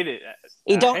I hate it.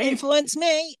 He don't influence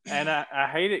me, and I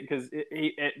hate it because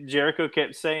Jericho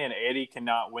kept saying Eddie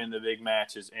cannot win the big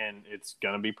matches, and it's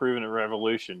going to be proven at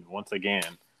Revolution once again.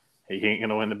 He ain't going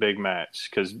to win the big match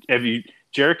because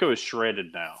Jericho is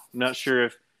shredded now. I'm not sure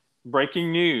if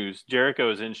breaking news,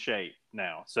 Jericho is in shape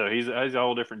now, so he's a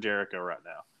whole different Jericho right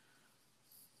now.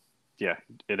 Yeah,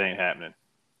 it ain't happening,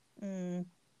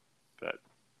 but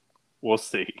we'll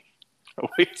see.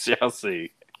 We shall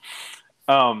see.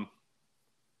 All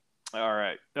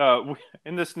right.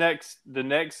 In the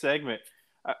next segment,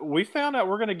 we found out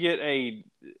we're going to get a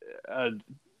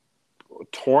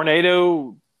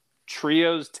Tornado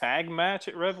Trios tag match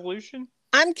at Revolution.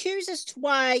 I'm curious as to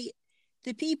why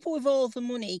the people with all the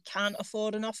money can't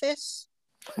afford an office.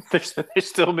 They're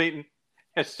still meeting.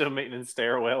 They're still meeting in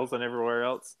stairwells and everywhere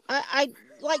else. I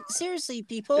like, seriously,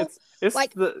 people. It's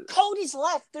like, Cody's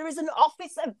left. There is an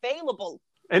office available.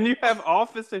 And you have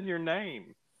office in your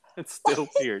name. It's still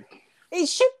weird. It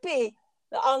should be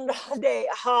the Andrade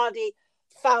Hardy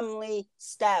family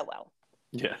stairwell.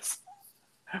 Yes.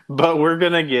 But we're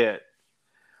gonna get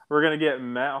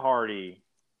Matt Hardy,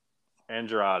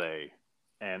 Andrade,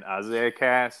 and Isaiah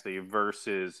Cassidy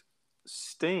versus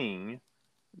Sting,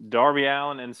 Darby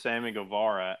Allin, and Sammy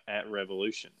Guevara at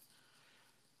Revolution.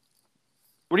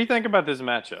 What do you think about this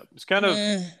matchup? It's kind of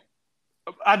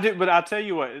I do, but I'll tell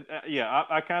you what.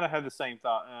 I kind of have the same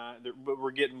thought. But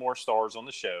we're getting more stars on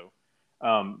the show.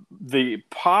 The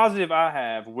positive I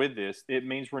have with this, it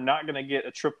means we're not going to get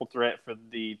a triple threat for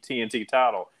the TNT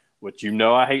title, which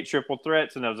I hate triple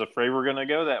threats, and I was afraid we're going to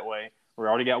go that way. We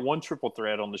already got one triple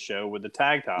threat on the show with the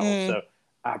tag title, so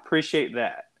I appreciate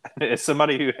that. As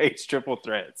somebody who hates triple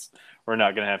threats, we're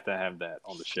not going to have that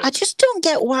on the show. I just don't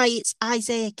get why it's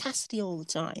Isaiah Cassidy all the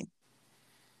time.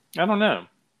 I don't know.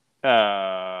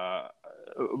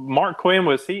 Mark Quinn,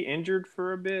 was he injured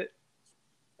for a bit?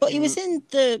 But he was in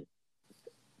the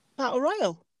Battle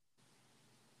Royal.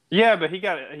 Yeah, but he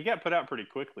got put out pretty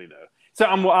quickly though. So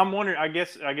I'm wondering. I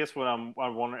guess what I'm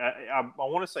wondering. I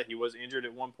want to say he was injured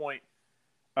at one point.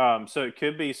 So it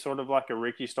could be sort of like a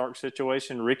Ricky Stark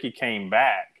situation. Ricky came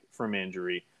back from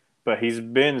injury, but he's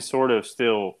been sort of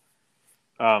still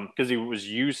because he was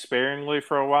used sparingly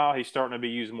for a while. He's starting to be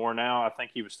used more now. I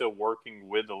think he was still working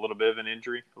with a little bit of an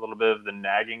injury, a little bit of the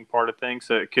nagging part of things.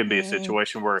 So it could be a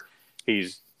situation where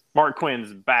Mark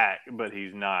Quinn's back, but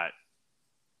he's not,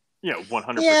 100%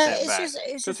 back.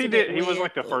 Because he was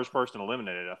like the first person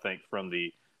eliminated, I think, from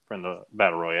the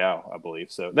Battle Royale, I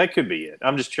believe. So that could be it.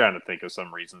 I'm just trying to think of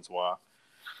some reasons why.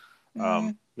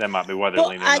 That might be why they're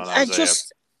leaning on Isaiah.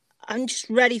 I'm just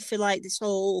ready for like this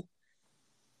whole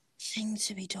thing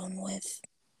to be done with.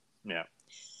 Yeah.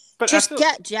 But just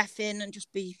get Jeff in and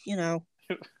just be,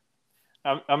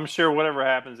 I'm sure whatever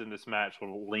happens in this match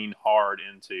will lean hard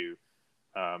into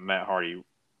Matt Hardy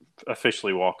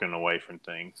officially walking away from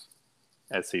things,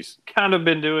 as he's kind of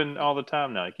been doing all the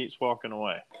time now. He keeps walking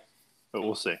away. But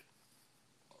we'll see.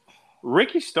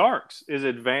 Ricky Starks is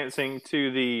advancing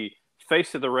to the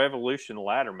Face of the Revolution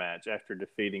ladder match after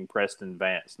defeating Preston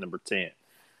Vance, number 10.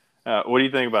 What do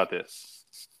you think about this?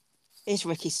 It's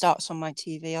Ricky Starks on my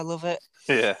TV. I love it.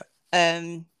 Yeah.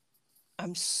 I'm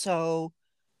so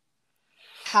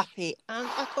happy. And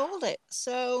I called it.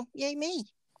 So, yay me.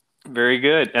 Very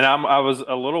good. And I was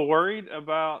a little worried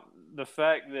about the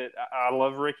fact that I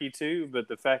love Ricky too, but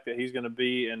the fact that he's going to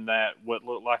be in that what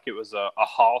looked like it was a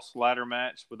Hoss ladder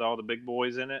match with all the big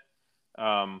boys in it.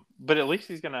 But at least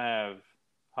he's going to have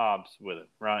Hobbs with him,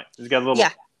 right? He's got a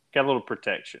little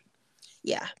protection.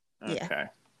 Yeah. Okay. Yeah.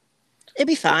 It'd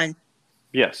be fine.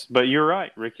 Yes, but you're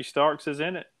right. Ricky Starks is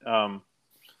in it.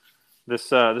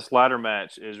 This ladder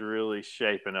match is really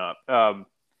shaping up.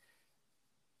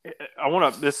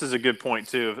 This is a good point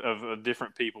too of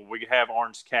different people. We have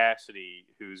Orange Cassidy,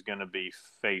 who's going to be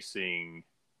facing,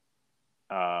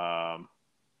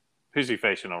 who's he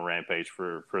facing on Rampage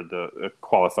for the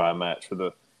qualifying match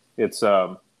is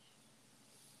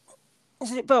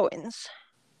it Bowens?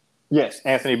 Yes,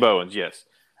 Anthony Bowens. Yes,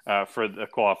 for the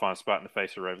qualifying spot in the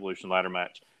Face of Revolution ladder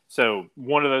match. So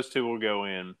one of those two will go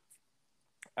in,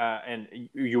 and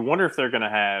you wonder if they're going to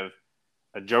have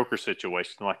a Joker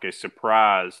situation, like a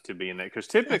surprise to be in there, because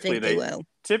typically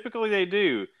they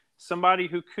do. Somebody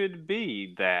who could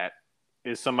be that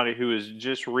is somebody who is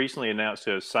just recently announced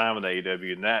to have signed with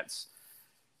AEW, and that's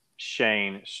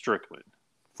Shane Strickland,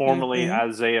 formerly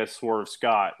Isaiah Swerve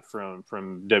Scott from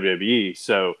WWE.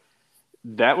 So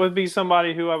that would be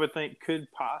somebody who I would think could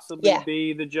possibly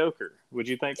be the Joker. Would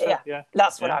you think so? Yeah,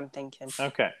 that's what I'm thinking.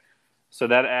 Okay, so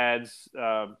that adds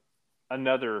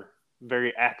another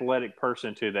very athletic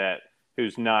person to that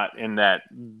who's not in that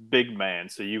big man.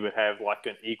 So you would have like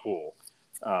an equal,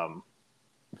 more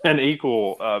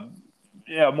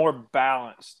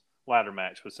balanced ladder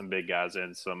match with some big guys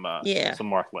and some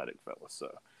more athletic fellas.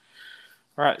 So,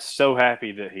 all right. So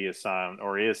happy that he is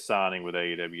signing with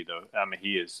AEW though. I mean,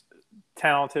 he is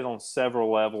talented on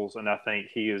several levels, and I think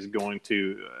he is going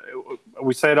to,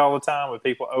 we say it all the time with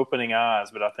people opening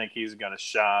eyes, but I think he's going to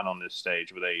shine on this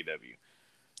stage with AEW.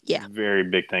 Yeah. Very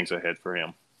big things ahead for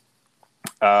him.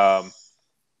 All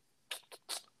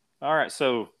right.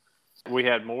 So we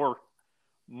had more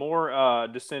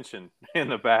dissension in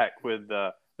the back with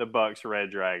the Bucks, Red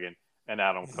Dragon, and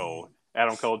Adam Cole.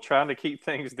 Adam Cole trying to keep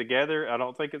things together. I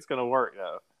don't think it's going to work,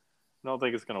 though. I don't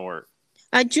think it's going to work.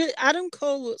 Adam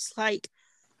Cole looks like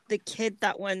the kid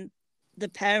that when the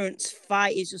parents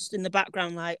fight is just in the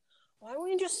background like, why don't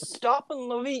we just stop and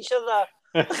love each other?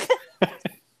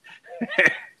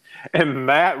 And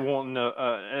Matt wanting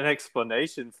an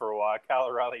explanation for why Kyle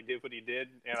O'Reilly did what he did.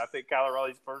 And I think Kyle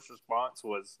O'Reilly's first response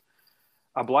was,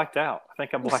 I blacked out. I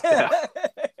think I blacked out.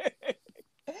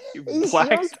 You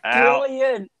blacked out.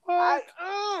 Brilliant. I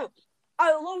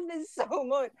love this so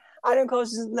much. Adam Cole's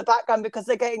just in the background because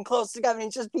they're getting close together and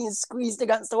he's just being squeezed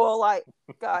against the wall like,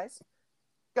 guys,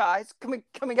 can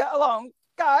we get along?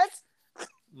 Guys.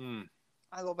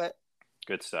 I love it.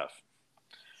 Good stuff.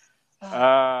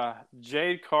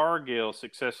 Jade Cargill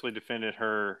successfully defended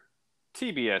her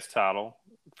TBS title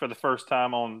for the first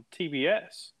time on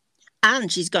TBS.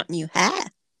 And she's got new hair.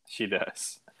 She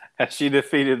does. She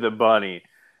defeated the Bunny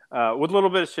with a little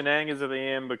bit of shenanigans at the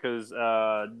end because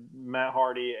Matt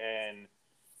Hardy and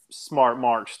Smart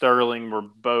Mark Sterling were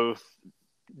both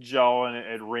jawing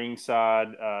at ringside.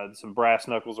 Some brass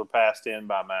knuckles were passed in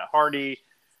by Matt Hardy.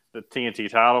 The TNT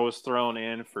title was thrown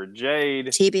in for Jade.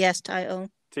 TBS title.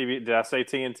 Did I say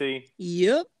TNT?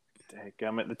 Yep.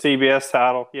 Dadgummit. The TBS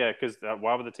title. Yeah, because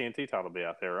why would the TNT title be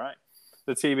out there, right?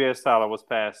 The TBS title was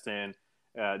passed in.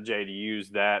 Jade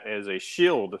used that as a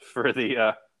shield for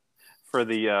the for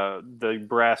the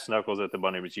brass knuckles that the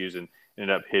bunny was using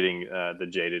ended up hitting the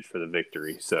Jaded for the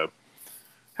victory. So,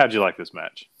 how'd you like this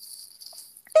match?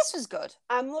 This was good.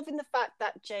 I'm loving the fact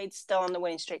that Jade's still on the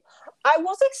winning streak. I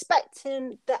was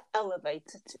expecting the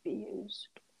elevator to be used.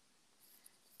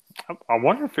 I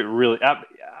wonder if it really.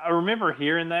 I remember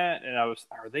hearing that, and are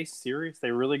they serious?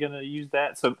 They really going to use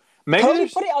that? So maybe Cody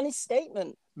put it on his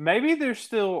statement. Maybe they're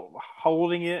still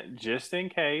holding it just in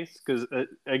case. Because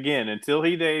again, until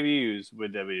he debuts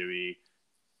with WWE,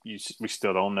 we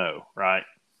still don't know, right?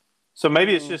 So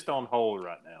maybe it's just on hold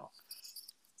right now.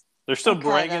 They're still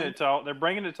bringing it to all. They're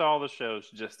bringing it to all the shows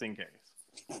just in case.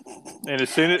 And as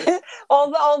soon as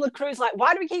all the crew's like,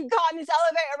 why do we keep cutting this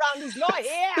elevator around? He's not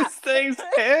here. This thing's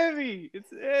heavy. It's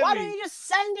heavy. Why don't you just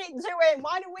send it to him?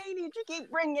 Why do we need to keep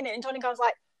bringing it? And Tony Khan's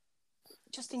like,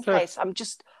 just in case. I'm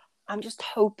just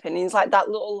hoping. He's like that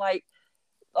little like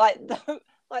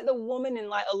the woman in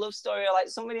like a love story, or like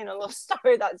somebody in a love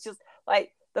story that's just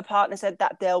like the partner said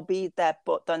that they'll be there,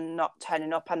 but they're not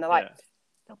turning up, and they're like,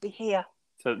 they'll be here.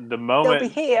 So the moment they'll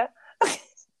be here.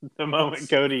 The moment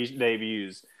Cody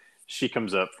debuts, she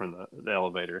comes up from the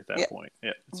elevator at that point.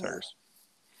 Yeah, it's hers.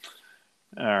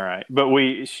 All right, but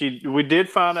we did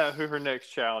find out who her next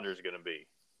challenger is going to be.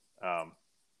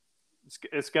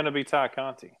 It's going to be Ty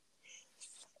Conti.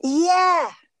 Yeah.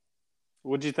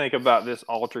 What'd you think about this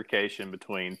altercation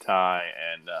between Ty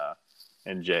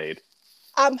and Jade?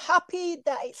 I'm happy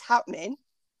that it's happening.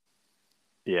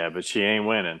 Yeah, but she ain't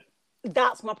winning.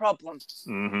 That's my problem.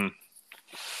 Mm-hmm.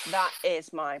 That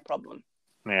is my problem.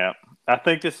 Yeah, I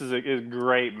think this is a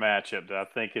great matchup. I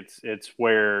think it's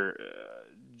where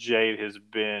Jade has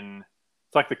been.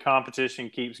 It's like the competition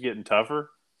keeps getting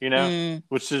tougher,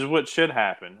 which is what should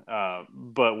happen.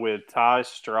 But with Ty's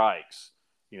strikes,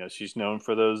 she's known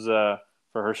for those for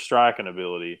her striking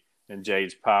ability, and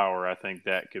Jade's power. I think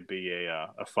that could be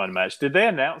a fun match. Did they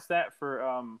announce that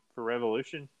for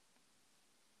Revolution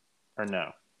or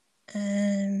no?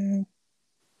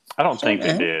 I don't think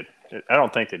they did. I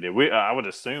don't think they did. I would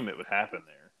assume it would happen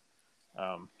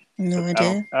there. No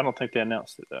idea. I don't think they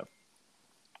announced it though.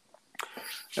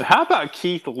 And how about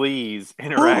Keith Lee's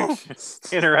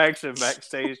interaction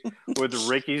backstage with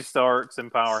Ricky Starks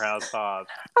and Powerhouse Hobbs?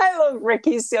 I love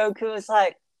Ricky so cool. It's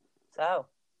like, so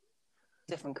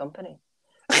different company.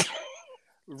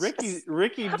 Ricky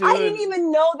doing. I didn't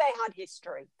even know they had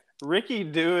history. Ricky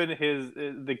doing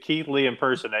the Keith Lee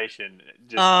impersonation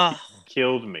just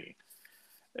killed me.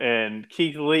 And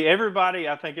Keith Lee,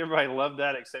 I think everybody loved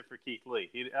that except for Keith Lee.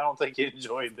 I don't think he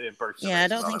enjoyed the impersonation. Yeah, I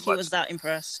don't think he was that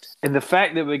impressed. And the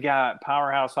fact that we got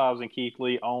Powerhouse Hobbs and Keith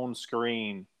Lee on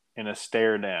screen in a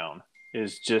stare down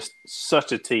is just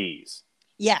such a tease.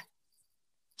 Yeah.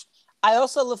 I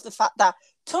also love the fact that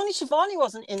Tony Schiavone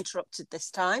wasn't interrupted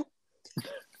this time.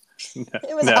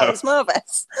 It was Alex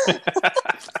Marvis.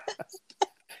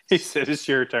 He said, "It's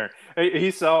your turn."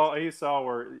 He saw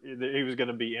where he was going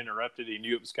to be interrupted. He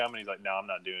knew it was coming. He's like, "No, I'm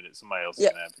not doing it. Somebody else is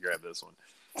going to have to grab this one."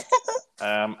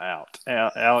 I'm out.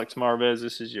 Alex Marvez,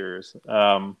 this is yours.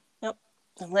 Yep,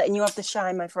 I'm letting you have the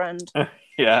shine, my friend.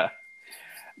 Yeah,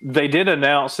 they did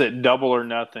announce that Double or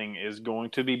Nothing is going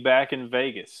to be back in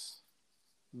Vegas.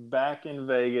 Back in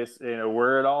Vegas,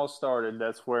 where it all started.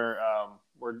 That's where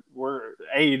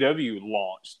AEW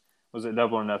launched. Was at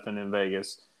Double or Nothing in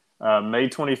Vegas. May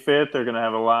 25th, they're going to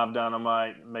have a live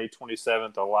Dynamite. May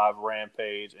 27th, a live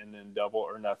Rampage. And then Double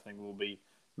or Nothing will be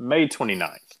May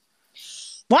 29th.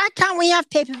 Why can't we have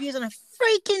pay-per-views on a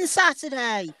freaking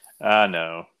Saturday? I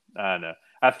know.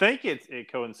 I think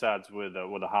it coincides with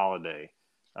a holiday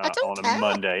on a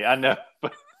Monday. I know,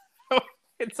 but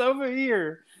it's over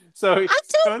here. So I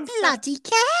don't bloody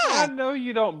care. I know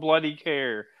you don't bloody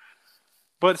care.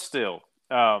 But still,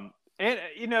 and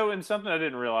something I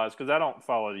didn't realize, because I don't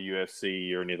follow the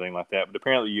UFC or anything like that, but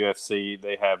apparently UFC,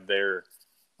 they have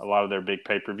a lot of their big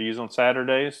pay-per-views on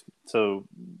Saturdays. So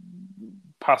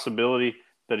possibility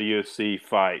that a UFC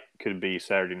fight could be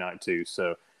Saturday night too.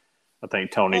 So I think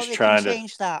Tony's trying to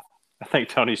change that. I think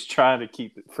Tony's trying to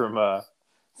keep it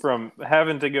from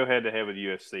having to go head-to-head with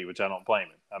UFC, which I don't blame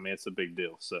him. I mean, it's a big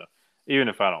deal. So even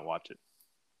if I don't watch it.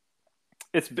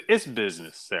 It's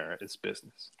business, Sarah. It's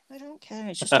business. I don't care.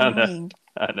 It's just annoying.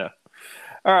 I know.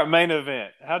 All right, main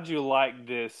event. How'd you like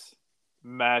this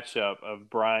matchup of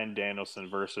Bryan Danielson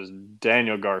versus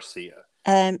Daniel Garcia?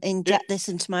 Inject this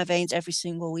into my veins every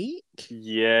single week.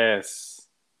 Yes.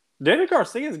 Daniel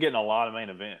Garcia is getting a lot of main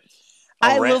events.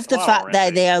 I love the fact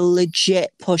that they are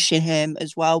legit pushing him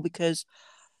as well, because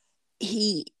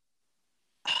he's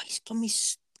going to be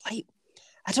like...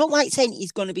 I don't like saying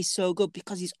he's going to be so good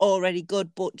because he's already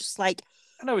good, but just like...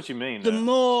 I know what you mean. The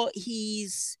more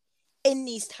he's in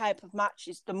these type of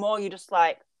matches, the more you're just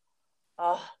like,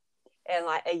 oh, in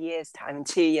like a year's time, in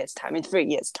 2 years' time, in 3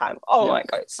 years' time. Oh my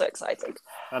God, it's so exciting.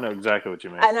 I know exactly what you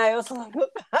mean. And I also love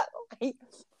that, like,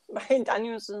 Bryan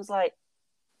Danielson's like,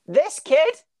 this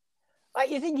kid, like,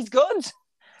 you think he's good?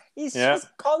 He's just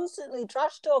constantly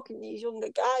trash talking these younger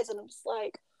guys, and I'm just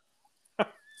like,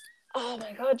 oh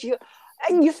my God,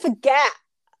 you forget,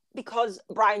 because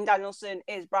Bryan Danielson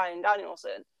is Bryan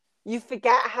Danielson, you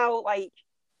forget how like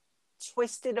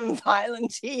twisted and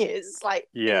violent he is, like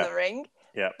in the ring.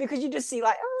 Yeah. Because you just see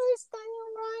like, oh, it's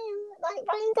Daniel Bryan, like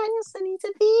Bryan Danielson, he's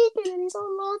a vegan and he's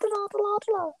all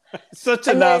la. Such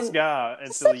a nice guy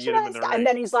until you get him in the ring. And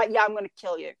then he's like, yeah, I'm going to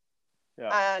kill you.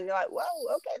 Yeah. And you're like, well,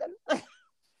 okay then.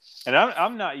 And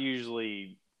I'm not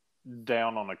usually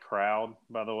down on a crowd,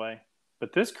 by the way,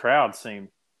 but this crowd seemed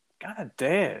kind of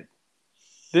dead.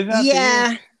 Didn't I?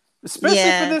 Yeah. Especially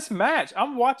for this match.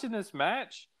 I'm watching this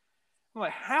match. I'm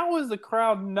like, how is the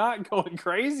crowd not going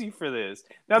crazy for this?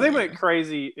 Now, they went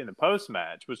crazy in the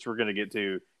post-match, which we're going to get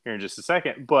to here in just a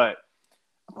second. But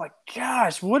I'm like,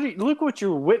 gosh, look what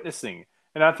you're witnessing.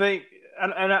 And I think,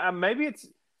 maybe it's,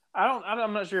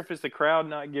 I'm not sure if it's the crowd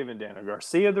not giving Daniel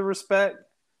Garcia the respect,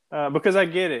 because I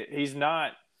get it. He's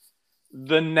not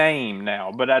the name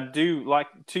now. But I do, like,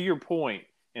 to your point,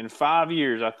 in 5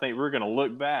 years, I think we're going to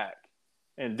look back,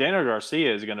 and Daniel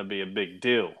Garcia is going to be a big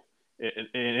deal.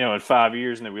 In 5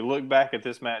 years, and then we look back at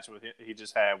this match he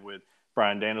just had with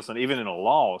Bryan Danielson, even in a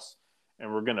loss,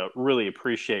 and we're going to really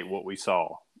appreciate what we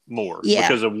saw more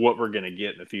because of what we're going to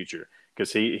get in the future.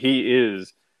 Because he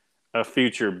is a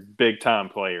future big time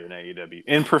player in AEW,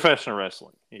 in professional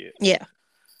wrestling. He is. Yeah.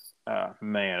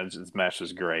 Man, this match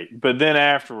was great. But then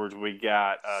afterwards, we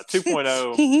got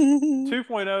 2.0.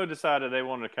 2.0 decided they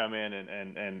wanted to come in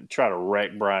and try to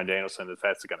wreck Bryan Danielson if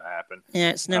that's going to happen.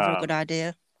 Yeah, it's never a good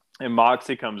idea. And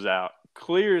Moxie comes out,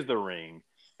 clears the ring,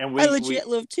 and I legit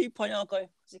love 2.0 going,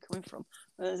 where's he coming from?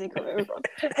 Where's he coming from?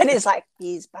 And it's like,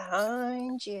 he's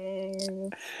behind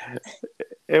you.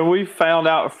 And we found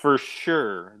out for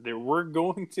sure that we're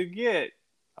going to get,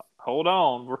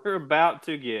 we're about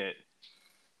to get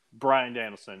Bryan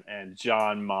Danielson and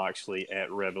Jon Moxley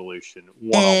at Revolution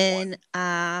one-on-one. In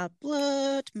a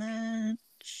blood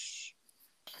match.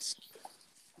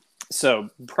 So,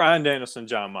 Bryan Danielson,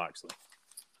 Jon Moxley.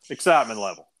 Excitement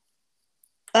level.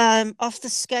 Off the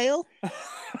scale.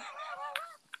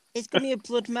 It's going to be a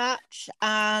blood match,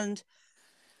 and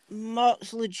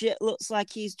Mox legit looks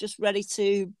like he's just ready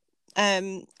to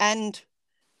end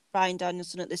Bryan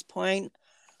Danielson at this point.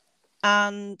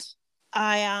 And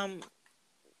I am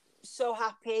so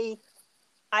happy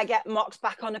I get Mox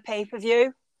back on a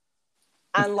pay-per-view,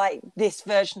 and like this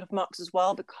version of Mox as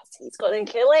well, because he's going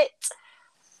to kill it.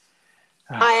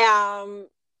 I am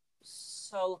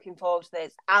so looking forward to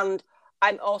this, and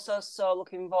I'm also so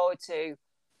looking forward to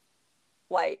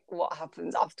like what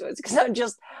happens afterwards, because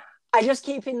I just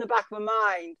keep in the back of my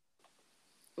mind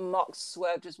Mox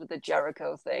swerved us with the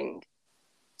Jericho thing,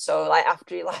 so like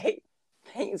after he like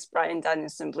thinks Bryan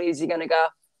Danielson, please, you're gonna go,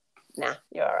 nah,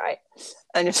 you're all right,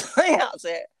 and just like that's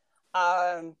it.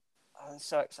 I'm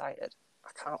so excited. I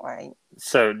can't wait.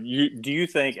 So do you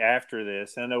think after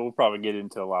this, and I know we'll probably get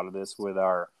into a lot of this with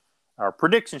our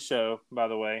prediction show, by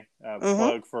the way,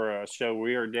 plug for a show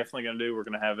we are definitely going to do. We're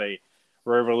going to have a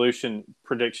Revolution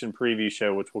prediction preview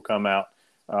show, which will come out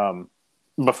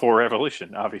before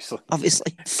Revolution, obviously.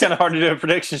 It's kind of hard to do a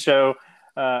prediction show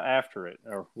after it,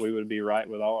 or we would be right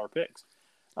with all our picks.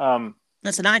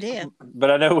 That's an idea.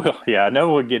 But I know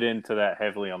we'll get into that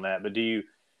heavily on that. But do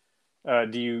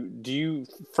you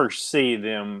foresee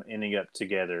them ending up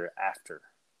together after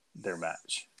their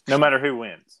match, no matter who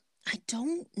wins? I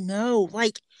don't know.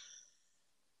 Like,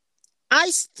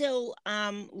 I still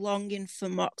am longing for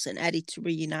Mox and Eddie to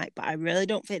reunite, but I really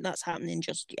don't think that's happening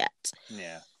just yet.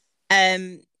 Yeah.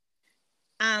 And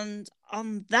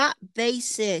on that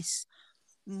basis,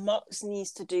 Mox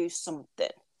needs to do something.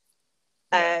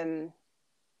 Yeah.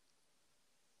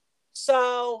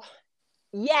 So,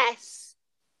 yes,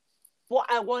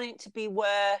 what I want it to be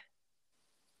where,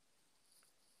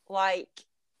 like,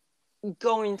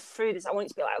 going through this, I want it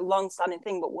to be like a long-standing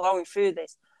thing, but going through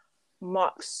this,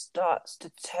 Mox starts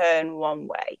to turn one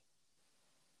way.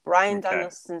 Bryan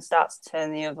Danielson starts to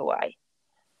turn the other way.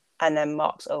 And then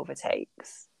Mox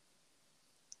overtakes.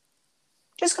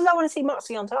 Just because I want to see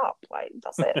Moxie on top. Like,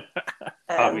 that's it.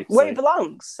 Where he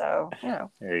belongs. So, you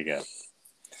know. There you go.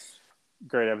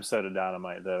 Great episode of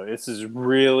Dynamite, though. This is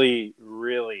really,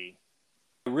 really,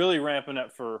 really ramping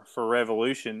up for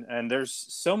Revolution. And there's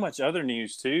so much other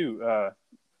news, too,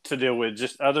 to deal with,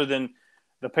 just other than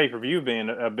the pay-per-view being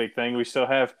a big thing. We still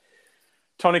have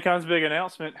Tony Khan's big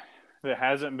announcement that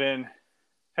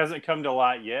hasn't come to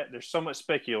light yet. There's so much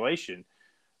speculation.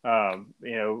 A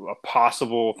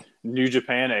possible New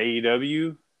Japan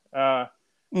AEW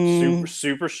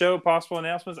super show, possible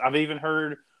announcements. I've even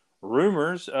heard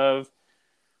rumors of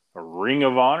a Ring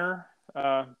of Honor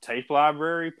tape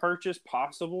library purchase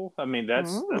possible. I mean,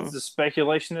 that's the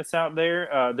speculation that's out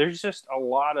there. There's just a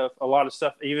lot of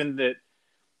stuff. Even that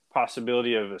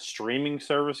possibility of a streaming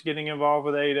service getting involved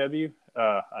with AEW.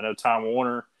 I know Time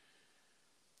Warner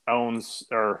owns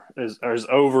or is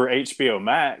over HBO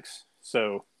Max,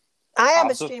 so I have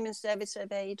a streaming service of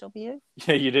AEW.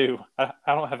 Yeah, you do. I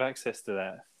don't have access to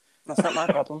that. That's not my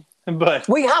problem. But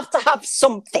we have to have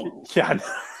something. Yeah,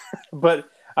 but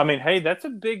I mean, hey, that's a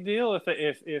big deal if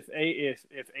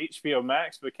HBO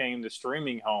Max became the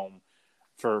streaming home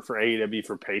for AEW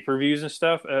for pay-per-views and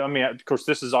stuff. I mean, of course,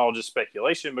 this is all just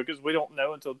speculation because we don't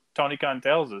know until Tony Khan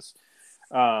tells us.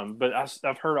 But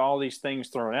I've heard all these things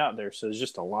thrown out there, so there's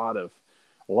just a lot of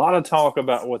talk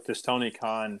about what this Tony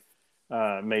Khan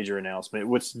major announcement,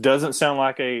 which doesn't sound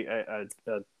like a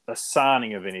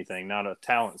signing of anything, not a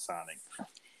talent signing.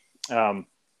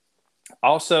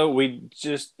 Also, we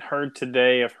just heard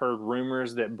today, I've heard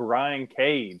rumors that Brian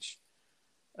Cage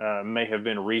may have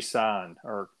been re-signed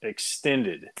or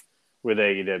extended with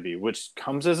AEW, which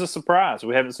comes as a surprise.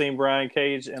 We haven't seen Brian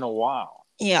Cage in a while.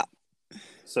 Yeah.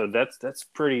 So that's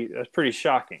pretty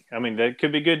shocking. I mean, that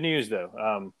could be good news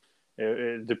though.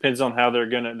 It depends on how they're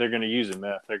gonna use him.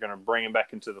 If they're gonna bring him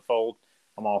back into the fold,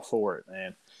 I'm all for it,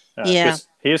 man. Yeah,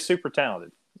 he is super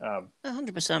talented.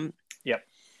 100%. Yep.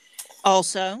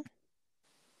 Also,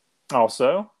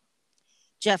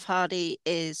 Jeff Hardy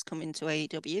is coming to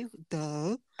AEW.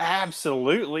 Duh.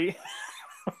 Absolutely.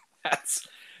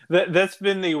 That's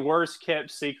been the worst kept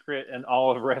secret in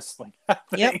all of wrestling, I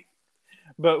think. Yep.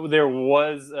 But there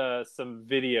was some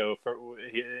video for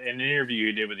an interview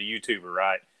he did with a YouTuber,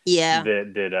 right? Yeah.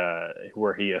 That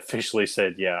where he officially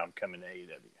said, "Yeah, I'm coming to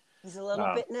AEW." He's a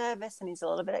little bit nervous and he's a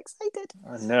little bit excited.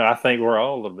 No, I think we're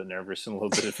all a little bit nervous and a little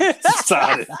bit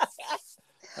excited.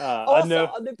 Also, I know.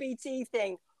 on the BT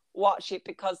thing, watch it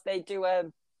because they do a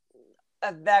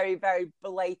very, very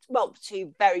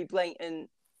two very blatant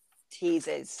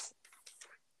teases.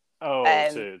 Oh,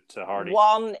 to Hardy.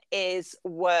 One is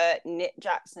where Nick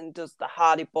Jackson does the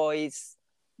Hardy Boys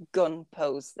gun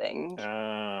pose thing.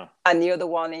 And the other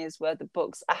one is where the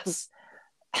Bucks ask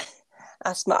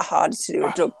Matt Hardy to do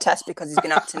a drug test because he's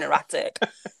been acting erratic.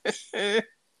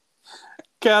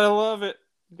 Gotta love it.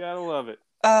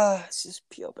 It's just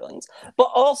pure brilliance. But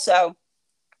also,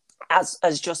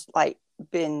 as just like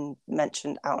been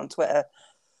mentioned out on Twitter,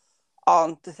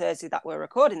 on the Thursday that we're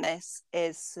recording this,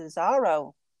 is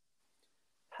Cesaro.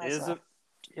 He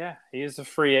is a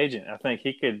free agent. I think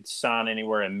he could sign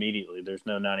anywhere immediately. There's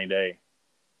no 90-day,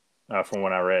 from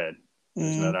what I read.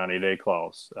 There's no 90-day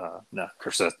clause. No, of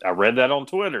course, I read that on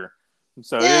Twitter.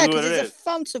 So yeah, it is what it is. It's a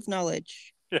font of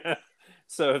knowledge. Yeah.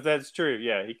 So if that's true,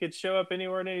 yeah, he could show up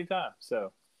anywhere at any time.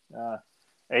 So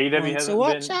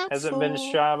AEW hasn't been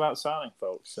shy about signing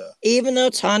folks. So even though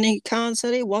Tony Khan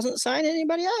said he wasn't signing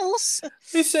anybody else,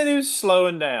 he said he was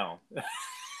slowing down.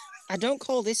 I don't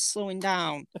call this slowing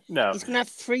down. No, he's gonna have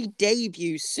 3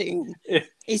 debuts soon.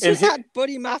 He's just had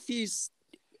Buddy Matthews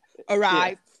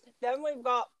arrive. Yeah. Then we've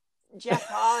got Jeff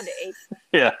Hardy.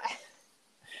 Yeah.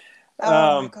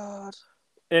 Oh my God.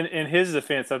 In his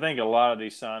defense, I think a lot of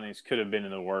these signings could have been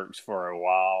in the works for a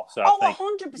while. So I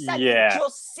think, 100%. Yeah, it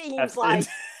just seems like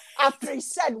after he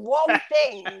said one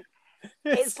thing,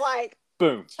 it's like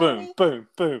boom, boom, boom,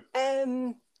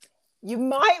 boom. You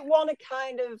might want to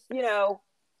kind of,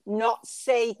 not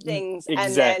say things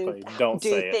and then don't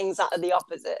do things that are the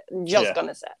opposite. Just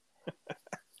gonna say.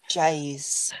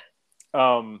 Jeez.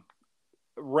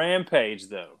 Rampage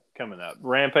though coming up.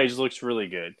 Rampage looks really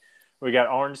good. We got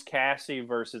Orange Cassidy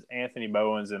versus Anthony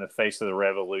Bowens in a Face of the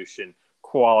Revolution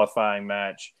qualifying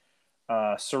match.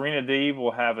 Serena Deeb will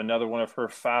have another one of her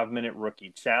 5-minute rookie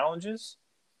challenges.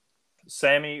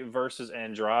 Sammy versus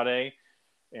Andrade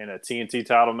in a TNT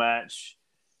title match.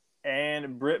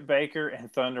 And Britt Baker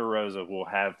and Thunder Rosa will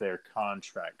have their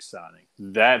contract signing.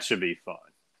 That should be fun.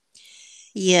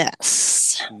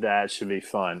 Yes. That should be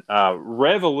fun.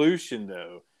 Revolution,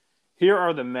 though. Here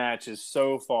are the matches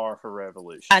so far for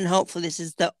Revolution. And hopefully this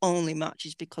is the only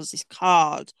matches because this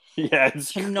card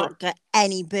cannot get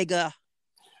any bigger.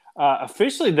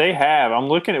 Officially, they have. I'm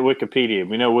looking at Wikipedia.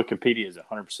 We know Wikipedia is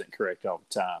 100% correct all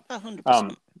the time.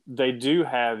 100%. They do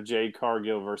have Jade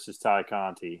Cargill versus Ty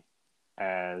Conti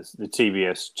as the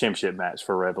TBS championship match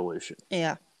for Revolution.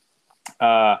 Yeah.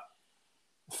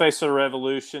 Face of the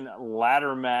Revolution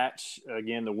ladder match.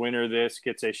 Again, the winner of this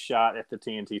gets a shot at the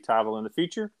TNT title in the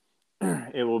future.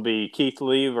 It will be Keith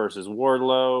Lee versus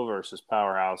Wardlow versus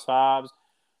Powerhouse Hobbs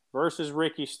versus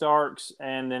Ricky Starks,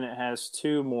 and then it has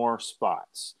 2 more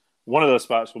spots. One of those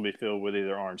spots will be filled with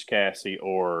either Orange Cassidy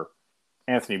or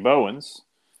Anthony Bowens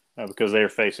because they're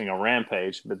facing a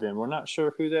Rampage, but then we're not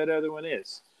sure who that other one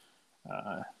is.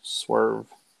 Swerve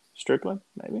Strickland,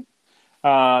 maybe?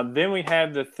 Then we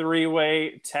have the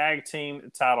 3-way tag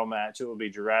team title match. It will be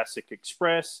Jurassic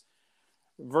Express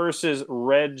versus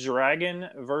Red Dragon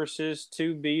versus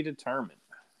To Be Determined.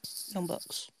 Young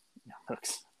Bucks.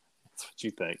 That's what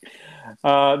you think.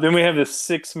 Then we have the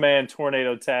 6-man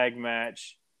tornado tag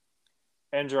match.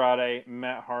 Andrade,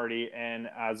 Matt Hardy, and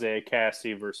Isaiah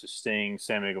Cassidy versus Sting,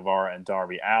 Sammy Guevara, and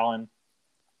Darby Allin.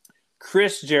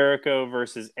 Chris Jericho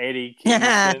versus Eddie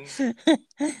Kingston.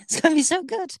 It's going to be so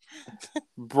good.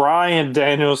 Bryan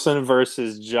Danielson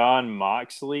versus Jon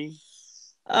Moxley.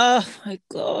 Oh, my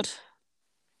God.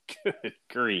 Good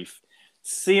grief.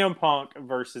 CM Punk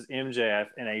versus MJF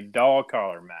in a dog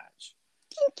collar match.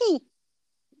 Kinky.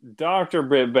 Dr.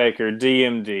 Britt Baker,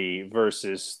 DMD,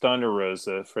 versus Thunder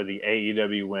Rosa for the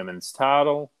AEW Women's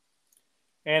title.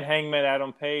 And Hangman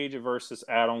Adam Page versus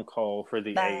Adam Cole for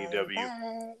the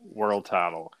AEW World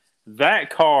title.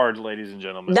 That card, ladies and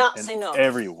gentlemen, That's and enough.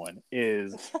 everyone,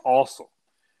 is awesome.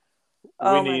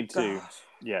 Oh we my need to, God.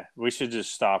 yeah, we should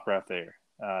just stop right there.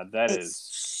 That is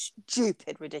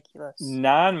stupid, ridiculous.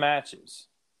 9 matches.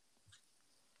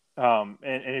 And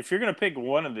if you're going to pick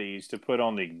one of these to put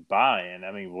on the buy-in,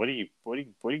 I mean, what do you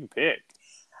pick?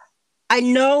 I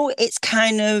know it's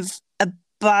kind of a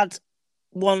bad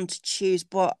one to choose,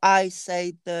 but I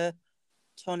say the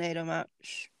tornado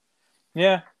match.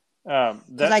 Yeah.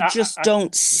 Because I just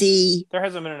don't see. There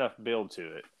hasn't been enough build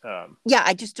to it. Yeah,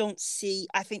 I just don't see.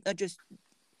 I think they're just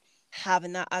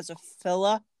having that as a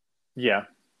filler. Yeah.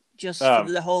 Just for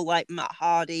the whole like Matt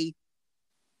Hardy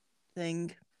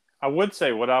thing. I would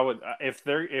say what I would if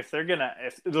they're gonna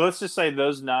let's just say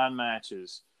those 9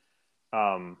 matches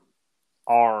are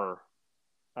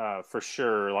for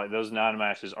sure, like those 9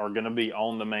 matches are gonna be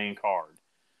on the main card.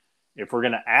 If we're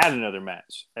gonna add another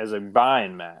match as a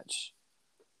buy-in match,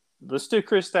 let's do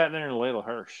Chris Statlander and Layla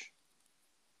Hirsch.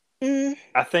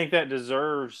 I think that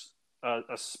deserves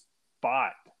a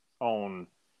spot on.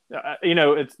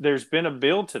 There's been a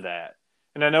build to that,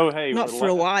 and I know, hey, not for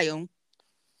a while.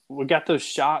 We got those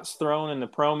shots thrown in the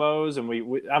promos, and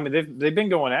I mean, they've been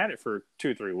going at it for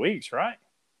 2 or 3 weeks, right?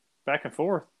 Back and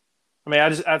forth. I mean,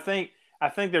 I think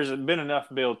there's been enough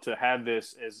build to have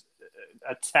this as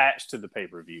attached to the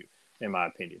pay-per-view, in my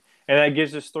opinion, and that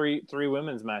gives us three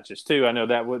women's matches too. I know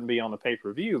that wouldn't be on the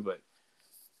pay-per-view, but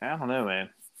I don't know, man.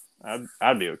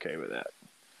 I'd be okay with that.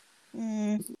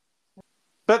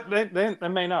 But they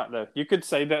may not, though. You could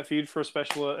save that feud for a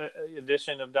special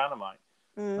edition of Dynamite.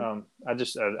 I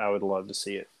would love to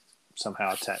see it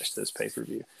somehow attached to this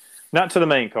pay-per-view. Not to the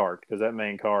main card, because that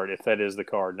main card, if that is the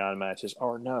card, 9 matches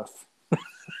are enough.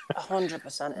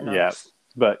 100% enough. Yeah,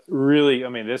 but really, I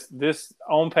mean, this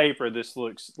on paper, this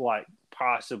looks like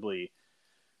possibly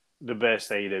the best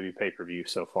AEW pay-per-view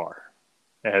so far.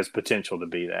 It has potential to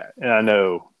be that, and I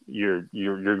know you're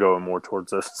going more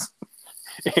towards us.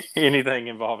 Anything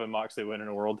involving Moxley winning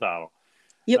a world title.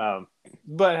 Yep.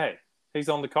 But hey, he's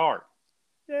on the card.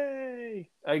 Yay!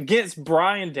 Against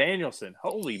Bryan Danielson.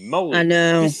 Holy moly. I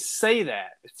know. Just say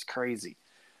that. It's crazy.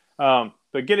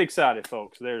 But get excited,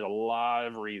 folks. There's a lot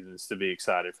of reasons to be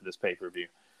excited for this pay-per-view.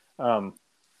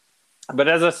 But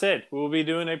as I said, we'll be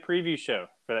doing a preview show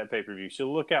for that pay-per-view,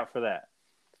 so look out for that.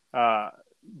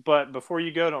 But before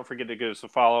you go, don't forget to give us a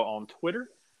follow on Twitter.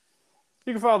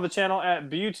 You can follow the channel at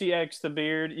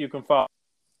BeautyXTheBeard. You can follow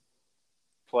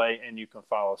Play, and you can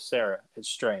follow Sarah at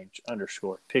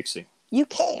Strange_Pixie. You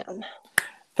can.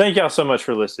 Thank y'all so much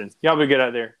for listening. Y'all be good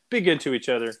out there. Be good to each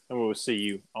other, and we will see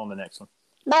you on the next one.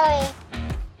 Bye.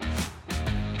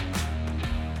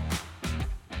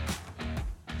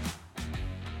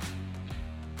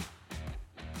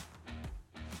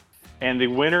 And the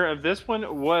winner of this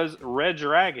one was Red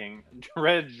Dragon.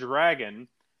 Red Dragon.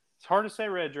 It's hard to say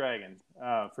Red Dragon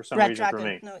for some reason for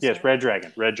me. No, yes, not. Red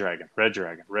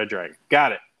Dragon.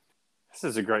 Got it. This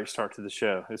is a great start to the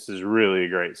show. This is really a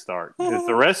great start. If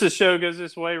the rest of the show goes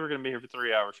this way, we're going to be here for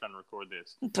 3 hours trying to record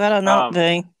this. Better not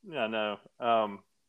be. I know.